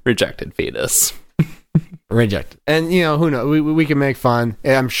fetus, rejected fetus. Rejected. And, who knows? We can make fun.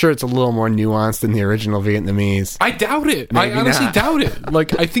 I'm sure it's a little more nuanced than the original Vietnamese. I doubt it. Maybe I honestly not. doubt it.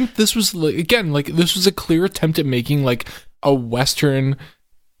 I think this was, this was a clear attempt at making, a Western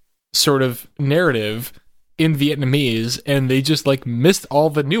sort of narrative in Vietnamese, and they just missed all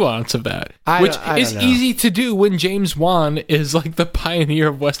the nuance of that, which I is don't know. easy to do when James Wan is the pioneer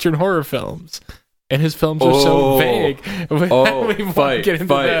of Western horror films, and his films are so vague. We won't get into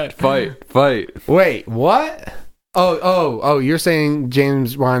that. fight. Wait, what? Oh, you're saying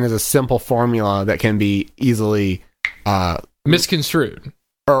James Wan is a simple formula that can be easily Misconstrued.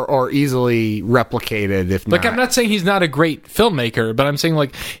 or easily replicated if not. I'm not saying he's not a great filmmaker, but I'm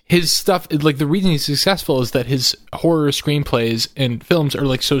saying his stuff, the reason he's successful is that his horror screenplays and films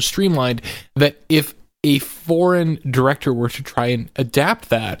are so streamlined that if a foreign director were to try and adapt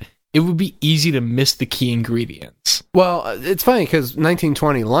that, it would be easy to miss the key ingredients. Well, it's funny because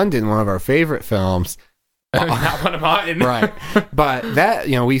 1920 London, one of our favorite films, Not one of mine. right? But that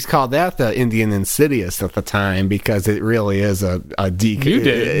we called that the Indian Insidious at the time because it really is a You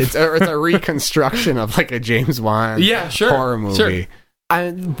did. It's a reconstruction of a James Wan Yeah, sure, horror movie. sure.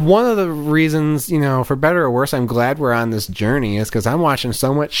 One of the reasons, for better or worse, I'm glad we're on this journey is because I'm watching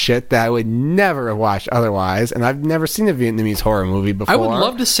so much shit that I would never have watched otherwise, and I've never seen a Vietnamese horror movie before. I would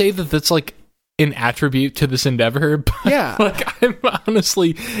love to say that that's an attribute to this endeavor, but Yeah. I'm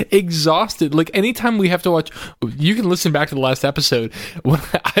honestly exhausted. Anytime we have to watch, you can listen back to the last episode when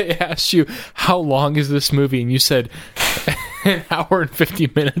I asked you how long is this movie, and you said an hour and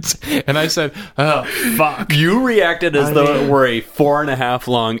 50 minutes, and I said, oh fuck. You reacted as though it were a 4.5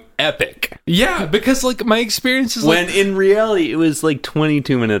 long epic. Yeah, because my experience is When in reality, it was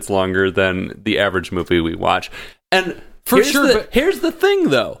 22 minutes longer than the average movie we watch. And For sure, but- here's the thing,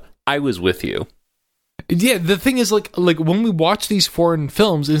 though. I was with you. Yeah, the thing is, when we watch these foreign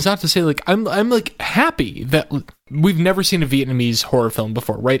films, it's not to say I'm happy that we've never seen a Vietnamese horror film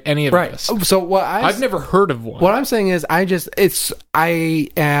before, right? Any of us. So what I've never heard of one. What I'm saying is, I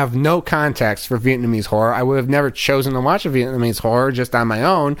have no context for Vietnamese horror. I would have never chosen to watch a Vietnamese horror just on my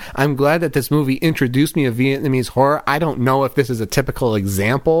own. I'm glad that this movie introduced me to Vietnamese horror. I don't know if this is a typical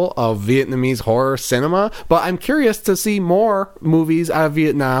example of Vietnamese horror cinema, but I'm curious to see more movies out of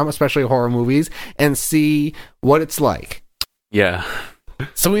Vietnam, especially horror movies, and see what it's like. Yeah.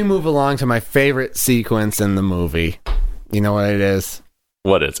 So we move along to my favorite sequence in the movie. You know what it is?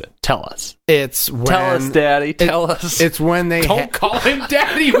 What is it? Tell us. It's when... Tell us, Daddy. Tell us. It's when they... Don't call him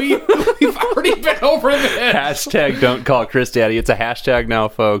Daddy. We've already been over this. Hashtag don't call Chris Daddy. It's a hashtag now,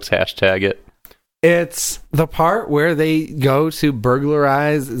 folks. Hashtag it. It's the part where they go to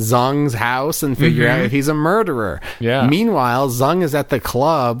burglarize Zung's house and figure out if he's a murderer. Yeah. Meanwhile, Zung is at the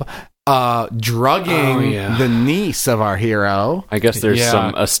club drugging the niece of our hero. I guess there's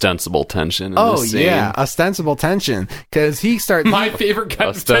some ostensible tension in this scene. Ostensible tension. Because he starts... My favorite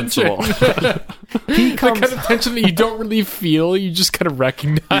kind of tension. He comes... The kind of tension that you don't really feel, you just kind of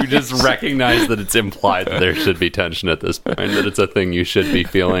recognize. You just recognize that it's implied that there should be tension at this point, that it's a thing you should be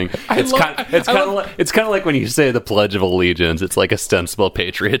feeling. It's kind of like when you say the Pledge of Allegiance. It's like ostensible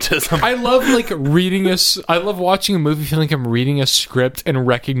patriotism. I love I love watching a movie feeling like I'm reading a script and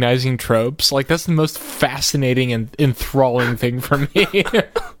recognizing tropes. Like, that's the most fascinating and enthralling thing for me.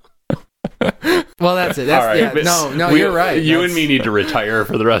 Well, that's it. You're right. You and me need to retire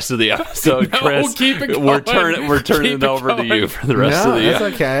for the rest of the episode, Chris. We'll keep it going. We're turning it over to you for the rest of the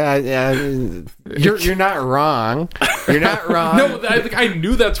episode. That's okay. You're not wrong. You're not wrong. No, I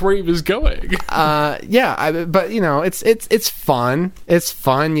knew that's where he was going. But you know, it's fun. It's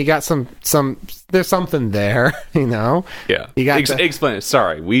fun. You got some. There's something there, you know. Yeah. You got explain it.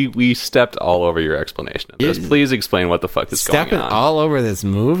 Sorry, we stepped all over your explanation of this. Please explain what the fuck is going on. Stepping all over this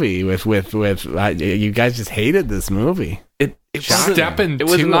movie with you guys just hated this movie. It was stepping to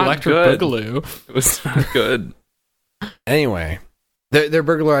Electric Boogaloo. It was not good. Anyway, they're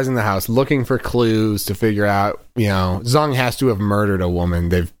burglarizing the house, looking for clues to figure out. You know, Zung has to have murdered a woman.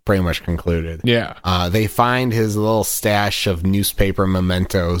 They've pretty much concluded. Yeah. They find his little stash of newspaper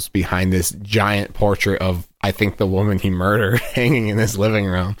mementos behind this giant portrait of, I think, the woman he murdered, hanging in his living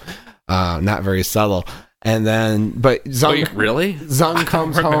room. Not very subtle. And then, but Zung, wait, really? Zung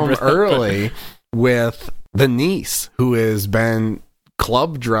comes home early with the niece who has been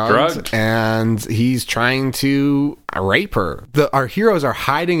club drugged, and he's trying to rape her. Our heroes are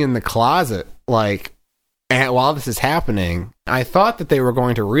hiding in the closet, and while this is happening. I thought that they were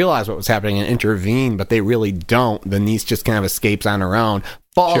going to realize what was happening and intervene, but they really don't. The niece just kind of escapes on her own,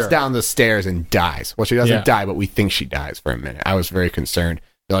 falls down the stairs, and dies. Well, she doesn't die, but we think she dies for a minute. I was very concerned.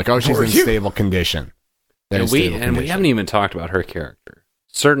 They're like, oh, she's in stable condition. We haven't even talked about her character.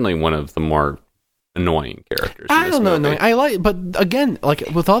 Certainly one of the more annoying characters. I don't know, annoying. I like, but again, like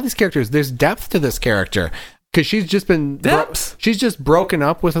with all these characters, there's depth to this character because she's just been she's just broken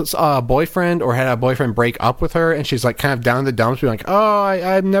up with a boyfriend or had a boyfriend break up with her, and she's like kind of down in the dumps, being like, oh,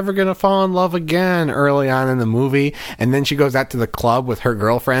 I'm never gonna fall in love again. Early on in the movie, and then she goes out to the club with her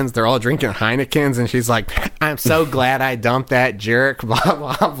girlfriends. They're all drinking Heinekens, and she's like, I'm so glad I dumped that jerk. Blah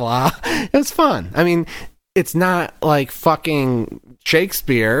blah blah. It was fun. I mean, it's not like fucking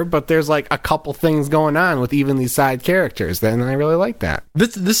Shakespeare, but there's like a couple things going on with even these side characters, and I really like that.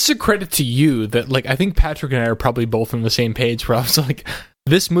 This is a credit to you that, like, I think Patrick and I are probably both on the same page where I was like,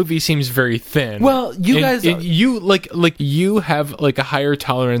 this movie seems very thin. Well, you have like a higher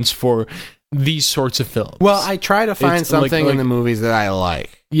tolerance for these sorts of films. Well, I try to find something in the movies that I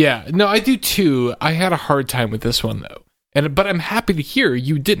like. Yeah, no, I do too. I had a hard time with this one though, but I'm happy to hear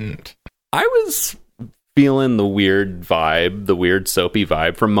you didn't. I was feeling the weird vibe, the weird soapy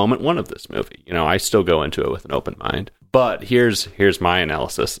vibe from moment one of this movie. You know, I still go into it with an open mind. But here's my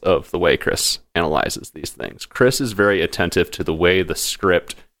analysis of the way Chris analyzes these things. Chris is very attentive to the way the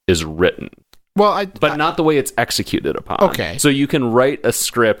script is written. Well, but not the way it's executed upon. Okay. So you can write a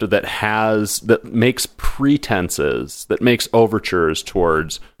script that makes pretenses, that makes overtures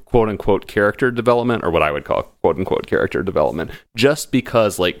towards quote-unquote character development, or what I would call quote-unquote character development, just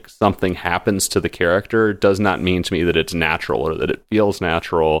because like something happens to the character does not mean to me that it's natural or that it feels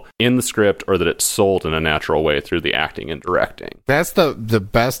natural in the script or that it's sold in a natural way through the acting and directing. That's the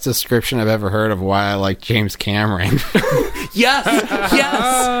best description I've ever heard of why I like James Cameron. Yes.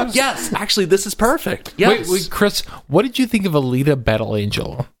 Actually, this is perfect. Yes. Wait, Chris, what did you think of Alita Battle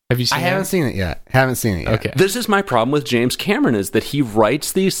Angel? Have you seen it? I haven't seen it yet. Okay. This is my problem with James Cameron, is that he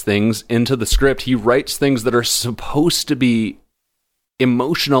writes these things into the script. He writes things that are supposed to be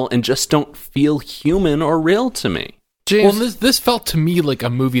emotional and just don't feel human or real to me. James, well, this felt to me like a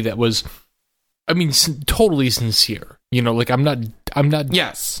movie that was, I mean, totally sincere. You know, like I'm not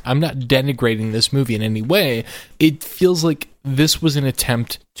denigrating this movie in any way. It feels like this was an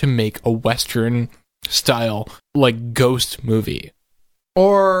attempt to make a Western style, like, ghost movie.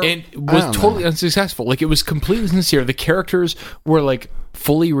 And it was totally unsuccessful. Like, it was completely sincere. The characters were like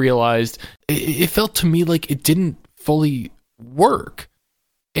fully realized. It felt to me like it didn't fully work.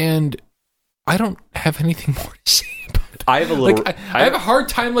 And I don't have anything more to say about I have a little. Like, I have a hard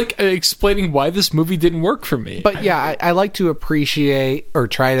time explaining why this movie didn't work for me. But yeah, I like to appreciate or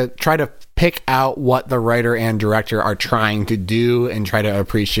try to pick out what the writer and director are trying to do and try to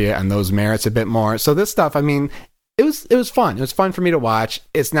appreciate on those merits a bit more. So this stuff, I mean, it was fun. It was fun for me to watch.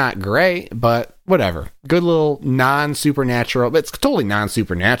 It's not great, but whatever. Good little non-supernatural. It's totally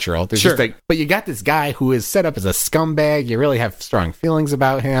non-supernatural. There's Sure. just but you got this guy who is set up as a scumbag. You really have strong feelings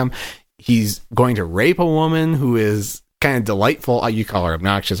about him. He's going to rape a woman who is kind of delightful. Oh, you call her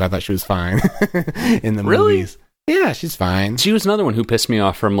obnoxious. I thought she was fine in the Really? movies. Yeah, she's fine. She was another one who pissed me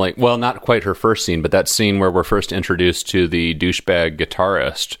off from not quite her first scene, but that scene where we're first introduced to the douchebag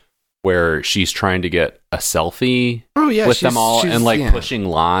guitarist, where she's trying to get a selfie with them all and pushing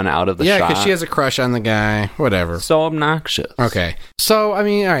Lon out of the shot. Yeah, because she has a crush on the guy. Whatever. So obnoxious. Okay. So I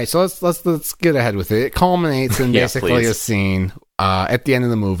mean, all right. So let's get ahead with it. It culminates in Yeah, basically please. a scene at the end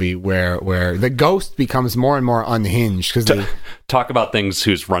of the movie where the ghost becomes more and more unhinged because Talk about things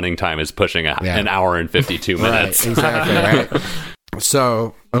whose running time is pushing an hour and 52 minutes. Right, exactly. Right.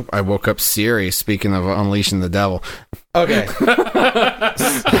 So I woke up Siri. Speaking of unleashing the devil. Okay.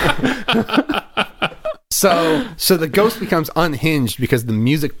 So the ghost becomes unhinged because the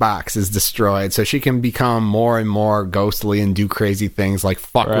music box is destroyed, so she can become more and more ghostly and do crazy things like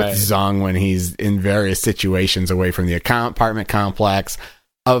fuck with Zung when he's in various situations away from the apartment complex.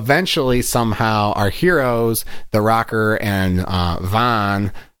 Eventually, somehow, our heroes, the Rocker and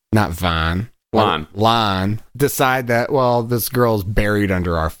Lon, decide that, well, this girl's buried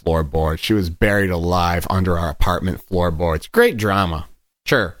under our floorboards. She was buried alive under our apartment floorboards. Great drama.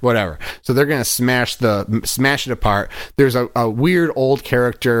 Sure, whatever. So they're going to smash it apart. There's a weird old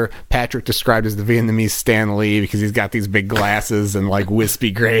character Patrick described as the Vietnamese Stan Lee because he's got these big glasses and like wispy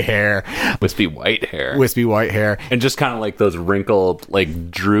gray hair. Wispy white hair. And just kind of like those wrinkled,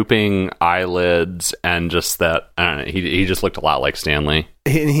 like drooping eyelids and just that, I don't know, he just looked a lot like Stan Lee.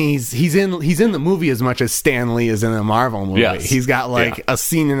 And he's in the movie as much as Stan Lee is in a Marvel movie. Yes. He's got a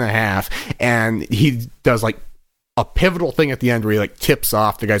scene and a half, and he does like a pivotal thing at the end where he like tips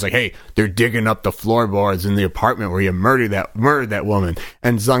off. The guy's like, "Hey, they're digging up the floorboards in the apartment where you murdered that woman."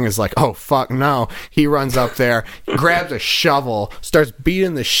 And Zung is like, "Oh fuck no!" He runs up there, grabs a shovel, starts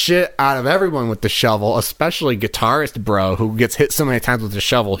beating the shit out of everyone with the shovel, especially guitarist bro who gets hit so many times with the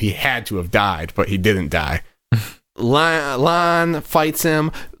shovel he had to have died, but he didn't die. Lon fights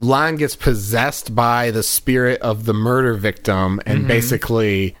him. Lon gets possessed by the spirit of the murder victim and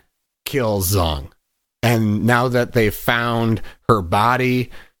basically kills Zung. And now that they've found her body,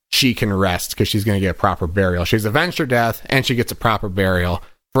 she can rest because she's going to get a proper burial. She's avenged her death, and she gets a proper burial.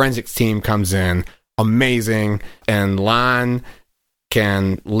 Forensics team comes in. Amazing. And Lon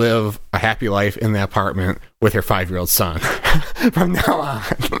can live a happy life in the apartment with her 5-year-old son from now on.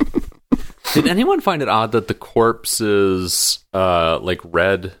 Did anyone find it odd that the corpse's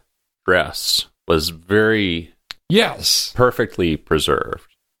red dress was very perfectly preserved?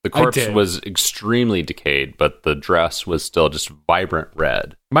 The corpse was extremely decayed, but the dress was still just vibrant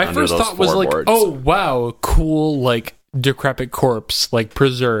red. My first thought was like, oh wow, cool, like decrepit corpse, like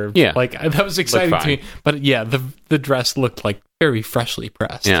preserved. Yeah, like that was exciting to me. But yeah, the dress looked like very freshly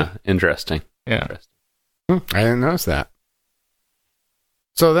pressed. Yeah, interesting. Yeah, I didn't notice that.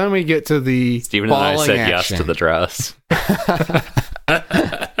 So then we get to the Steven and I said yes to the dress.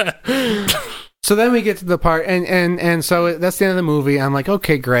 So then we get to the part, and so that's the end of the movie. I'm like,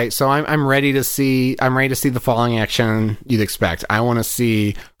 okay, great. So I'm ready to see the falling action you'd expect. I want to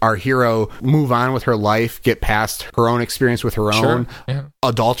see our hero move on with her life, get past her own experience with her own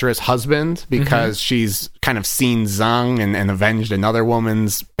adulterous husband, because she's kind of seen Zung and avenged another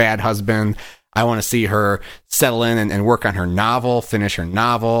woman's bad husband. I want to see her settle in and work on her novel, finish her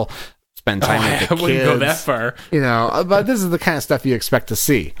novel, spend time with the kids. I wouldn't go that far. But this is the kind of stuff you expect to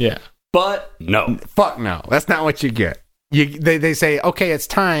see. Yeah. But no. Fuck no. That's not what you get. They say, okay, it's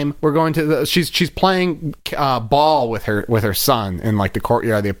time. We're going to she's playing ball with her son in like the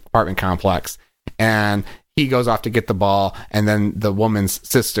courtyard of the apartment complex, and he goes off to get the ball, and then the woman's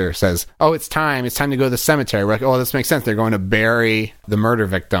sister says, "Oh, it's time to go to the cemetery." We're like, "Oh, this makes sense. They're going to bury the murder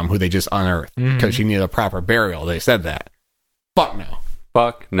victim who they just unearthed because she needed a proper burial." They said that. Fuck no.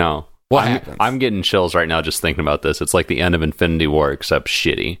 Fuck no. What happens? I'm getting chills right now just thinking about this. It's like the end of Infinity War, except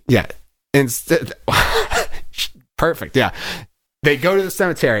shitty. Yeah. Instead, perfect. Yeah. They go to the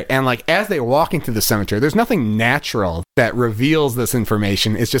cemetery, and like as they're walking through the cemetery, there's nothing natural that reveals this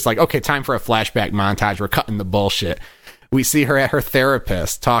information. It's just like, okay, time for a flashback montage. We're cutting the bullshit. We see her at her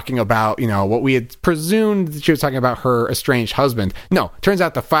therapist talking about, what we had presumed that she was talking about her estranged husband. No, turns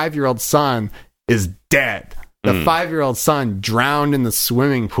out the 5-year-old son is dead. The 5-year-old son drowned in the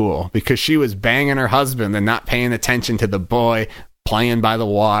swimming pool because she was banging her husband and not paying attention to the boy playing by the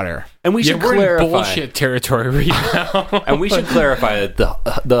water. And we should we're clarify in bullshit territory right now. And we should clarify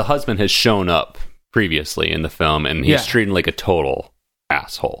that the husband has shown up previously in the film, and he's treated like a total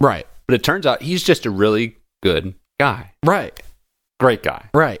asshole. Right. But it turns out he's just a really good guy. Right. Great guy.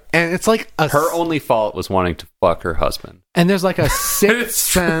 Right. And it's like her only fault was wanting to fuck her husband. And there's like a sixth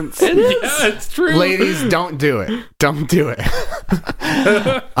sense. Yeah, it's true. Ladies, don't do it. Don't do it.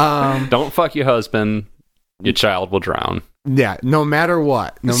 Don't fuck your husband. Your child will drown. Yeah, no matter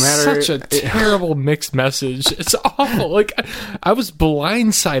what. No matter. Such a terrible mixed message. It's awful. Like, I was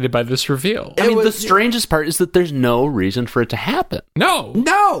blindsided by this reveal. I mean, the strangest part is that there's no reason for it to happen.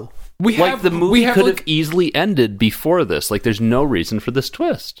 No. We Like, have the movie have could like, have easily ended before this. Like, there's no reason for this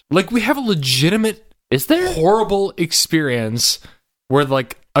twist. like we have a legitimate Is there? horrible experience where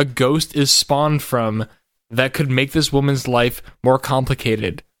like a ghost is spawned from that could make this woman's life more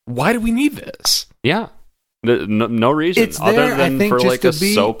complicated. Why do we need this? Yeah. No reason It's other there, I than think, for just like to a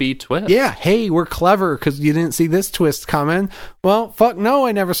be- soapy twist. Yeah, hey, we're clever because you didn't see this twist coming. Well, fuck no,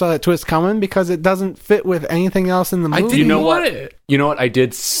 I never saw that twist coming because it doesn't fit with anything else in the movie. I didn't You know want what? it. You know what? I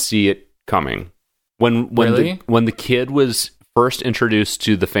did see it coming. When Really? when the kid was first introduced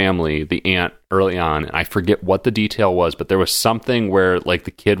to the family, the aunt early on, and I forget what the detail was, but there was something where like the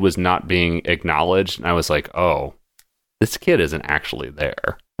kid was not being acknowledged, and I was like, oh, this kid isn't actually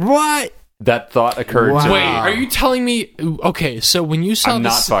there. What? That thought occurred Wow. to Wait, me. are you telling me? Okay, so when you saw I'm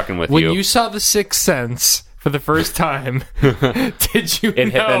not fucking with when you. you saw The Sixth Sense for the first time, did you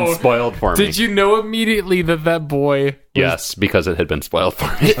It had been know? spoiled for me. Did you know immediately that boy? Yes, because it had been spoiled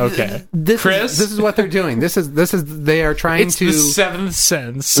for me. Okay, This Chris? this is what they're doing. This is they are trying it's to The Seventh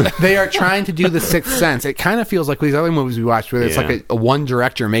Sense. they are trying to do the Sixth Sense. It kind of feels like these other movies we watched where it's Yeah. like a one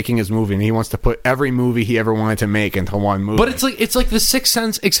director making his movie and he wants to put every movie he ever wanted to make into one movie. But it's like The Sixth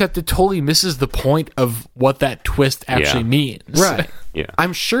Sense, except it totally misses the point of what that twist actually Yeah. means. right. Yeah.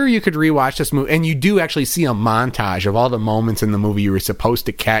 I'm sure you could rewatch this movie, and you do actually see a montage of all the moments in the movie you were supposed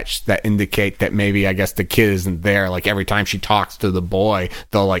to catch that indicate that maybe, I guess, the kid isn't there. Like every time she talks to the boy,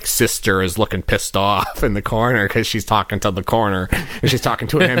 the like sister is looking pissed off in the corner because she's talking to the corner, and she's talking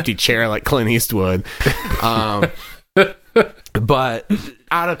to an empty chair like Clint Eastwood. But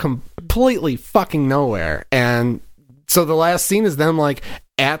out of completely fucking nowhere, and so the last scene is them like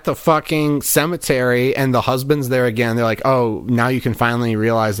at the fucking cemetery and the husband's there again. They're like, oh, now you can finally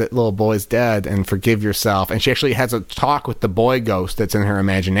realize that little boy's dead and forgive yourself. And she actually has a talk with the boy ghost that's in her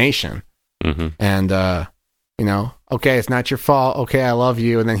imagination. Mm-hmm. And, you know, okay, it's not your fault. Okay, I love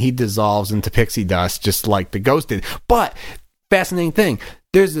you. And then he dissolves into pixie dust just like the ghost did. But fascinating thing,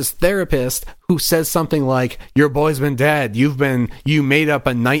 there's this therapist who says something like, your boy's been dead. You made up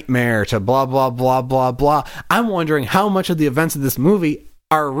a nightmare to blah, blah, blah, blah, blah. I'm wondering how much of the events of this movie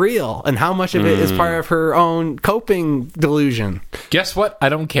are real and how much of it is part of her own coping delusion. Guess what? I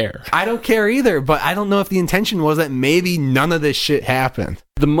don't care. I don't care either, but I don't know if the intention was that maybe none of this shit happened.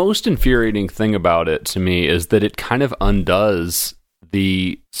 The most infuriating thing about it to me is that it kind of undoes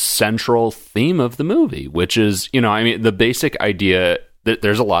the central theme of the movie, which is, you know, I mean, the basic idea that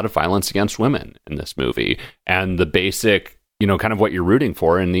there's a lot of violence against women in this movie. And the basic, you know, kind of what you're rooting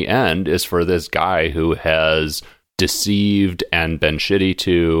for in the end is for this guy who has deceived and been shitty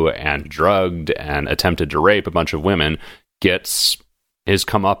to and drugged and attempted to rape a bunch of women gets his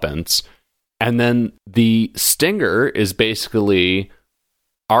comeuppance. And then the stinger is basically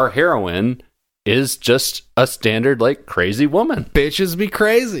our heroine is just a standard, like, crazy woman. Bitches be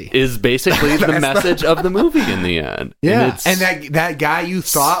crazy. Is basically the message of the movie in the end. Yeah, And and that guy you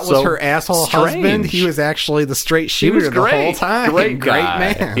thought was so her asshole strange. husband, he was actually the straight he was shooter the great. whole time. Great guy.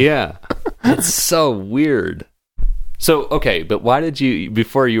 man. Yeah. It's so weird. So, okay, but why did you,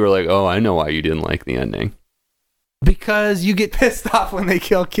 before you were like, oh, I know why you didn't like the ending. Because you get pissed off when they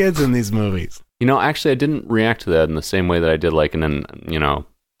kill kids in these movies. You know, actually, I didn't react to that in the same way that I did, like, in, you know,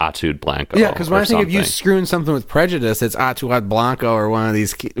 Atud Blanco. Yeah, because when or I think of you something. screwing something with prejudice, it's Atuad Blanco or one of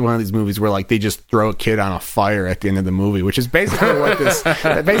these movies where like they just throw a kid on a fire at the end of the movie, which is basically what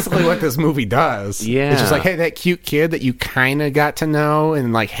this movie does. Yeah. It's just like, hey, that cute kid that you kind of got to know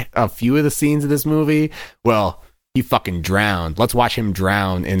in like a few of the scenes of this movie, well, he fucking drowned. Let's watch him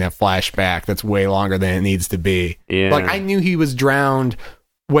drown in a flashback that's way longer than it needs to be. Yeah. Like I knew he was drowned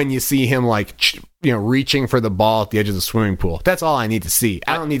when you see him reaching for the ball at the edge of the swimming pool. That's all I need to see.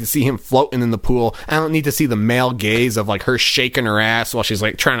 I don't need to see him floating in the pool. I don't need to see the male gaze of like her shaking her ass while she's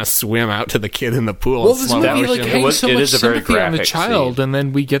like trying to swim out to the kid in the pool. Well, this movie like hangs so it much is a very sympathy on the graphic child, scene. and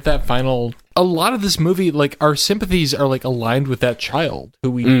then we get that final. A lot of this movie, like our sympathies are like aligned with that child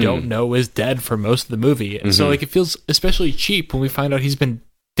who we don't know is dead for most of the movie, and so like it feels especially cheap when we find out he's been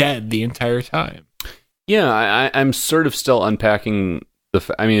dead the entire time. Yeah, I'm sort of still unpacking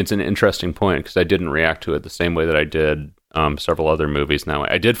I mean, it's an interesting point because I didn't react to it the same way that I did several other movies. Now,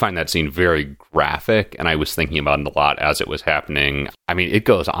 I did find that scene very graphic, and I was thinking about it a lot as it was happening. I mean, it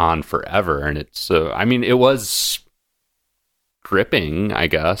goes on forever, and it was gripping, I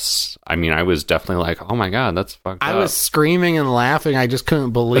guess. I mean, I was definitely like, oh my God, that's fucked up. I was screaming and laughing. I just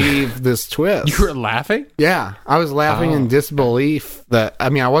couldn't believe this twist. You were laughing? Yeah, I was laughing in disbelief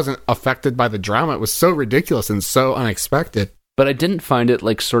I wasn't affected by the drama. It was so ridiculous and so unexpected. But I didn't find it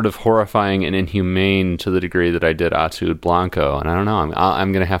like sort of horrifying and inhumane to the degree that I did Atud Blanco. And I don't know.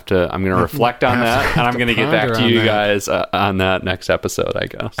 I'm gonna reflect on that, and I'm gonna get back to you guys on that next episode, I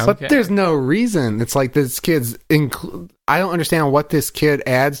guess. But there's no reason. It's like this kid's. I don't understand what this kid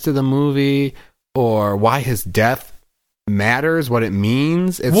adds to the movie or why his death matters. What it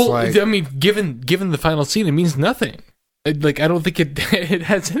means. It's I mean, given the final scene, it means nothing. Like I don't think it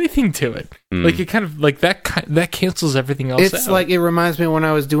has anything to it. Like it kind of like that cancels everything else. It's out. like it reminds me of when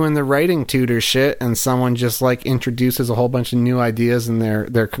I was doing the writing tutor shit, and someone just like introduces a whole bunch of new ideas in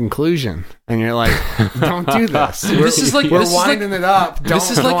their conclusion, and you're like, "Don't do this. We're winding it up. This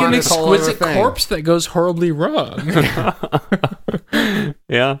is like an exquisite corpse that goes horribly wrong."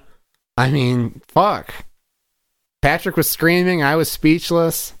 Yeah, I mean, fuck. Patrick was screaming. I was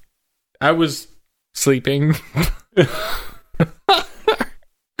speechless. I was sleeping.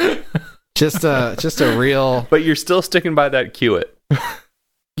 just a real. But you're still sticking by that Hewitt.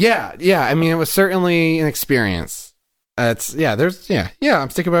 Yeah. I mean, it was certainly an experience. I'm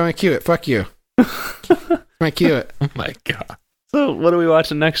sticking by my Hewitt. Fuck you. My Hewitt. Oh my God. So what are we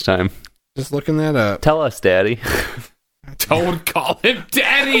watching next time? Just looking that up. Tell us, Daddy. Don't call him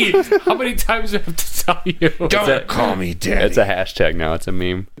Daddy. How many times do I have to tell you? Don't call me Daddy. It's a hashtag now. It's a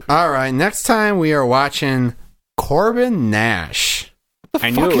meme. All right. Next time we are watching Corbin Nash. I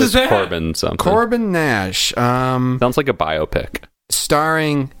knew it was Corbin something. Corbin Nash. Sounds like a biopic.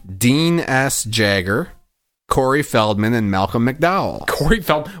 Starring Dean S. Jagger, Corey Feldman, and Malcolm McDowell. Corey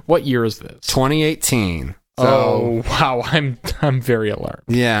Feldman. What year is this? 2018. So, wow, I'm very alarmed.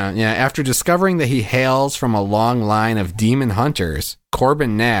 Yeah. After discovering that he hails from a long line of demon hunters,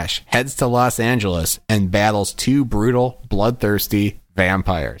 Corbin Nash heads to Los Angeles and battles two brutal, bloodthirsty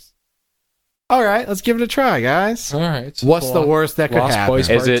vampires. All right, let's give it a try, guys. All right. What's the worst that could Lost happen? Boys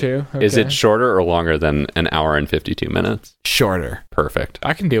Part 2. Okay. Is it shorter or longer than an hour and 52 minutes? Shorter. Perfect.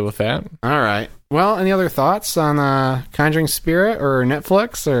 I can deal with that. All right. Well, any other thoughts on Conjuring Spirit or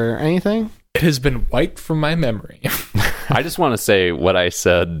Netflix or anything? It has been wiped from my memory. I just want to say what I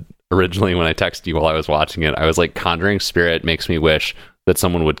said originally when I texted you while I was watching it. I was like, Conjuring Spirit makes me wish that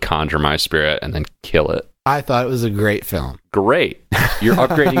someone would conjure my spirit and then kill it. I thought it was a great film. Great. You're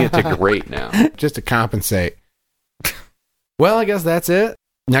upgrading it to great now. Just to compensate. Well, I guess that's it.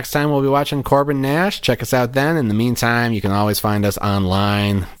 Next time we'll be watching Corbin Nash. Check us out then. In the meantime, you can always find us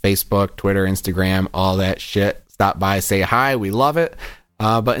online, Facebook, Twitter, Instagram, all that shit. Stop by, say hi. We love it.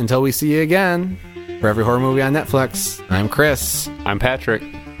 But until we see you again, for every horror movie on Netflix, I'm Chris. I'm Patrick.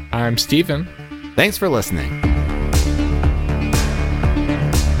 I'm Steven. Thanks for listening.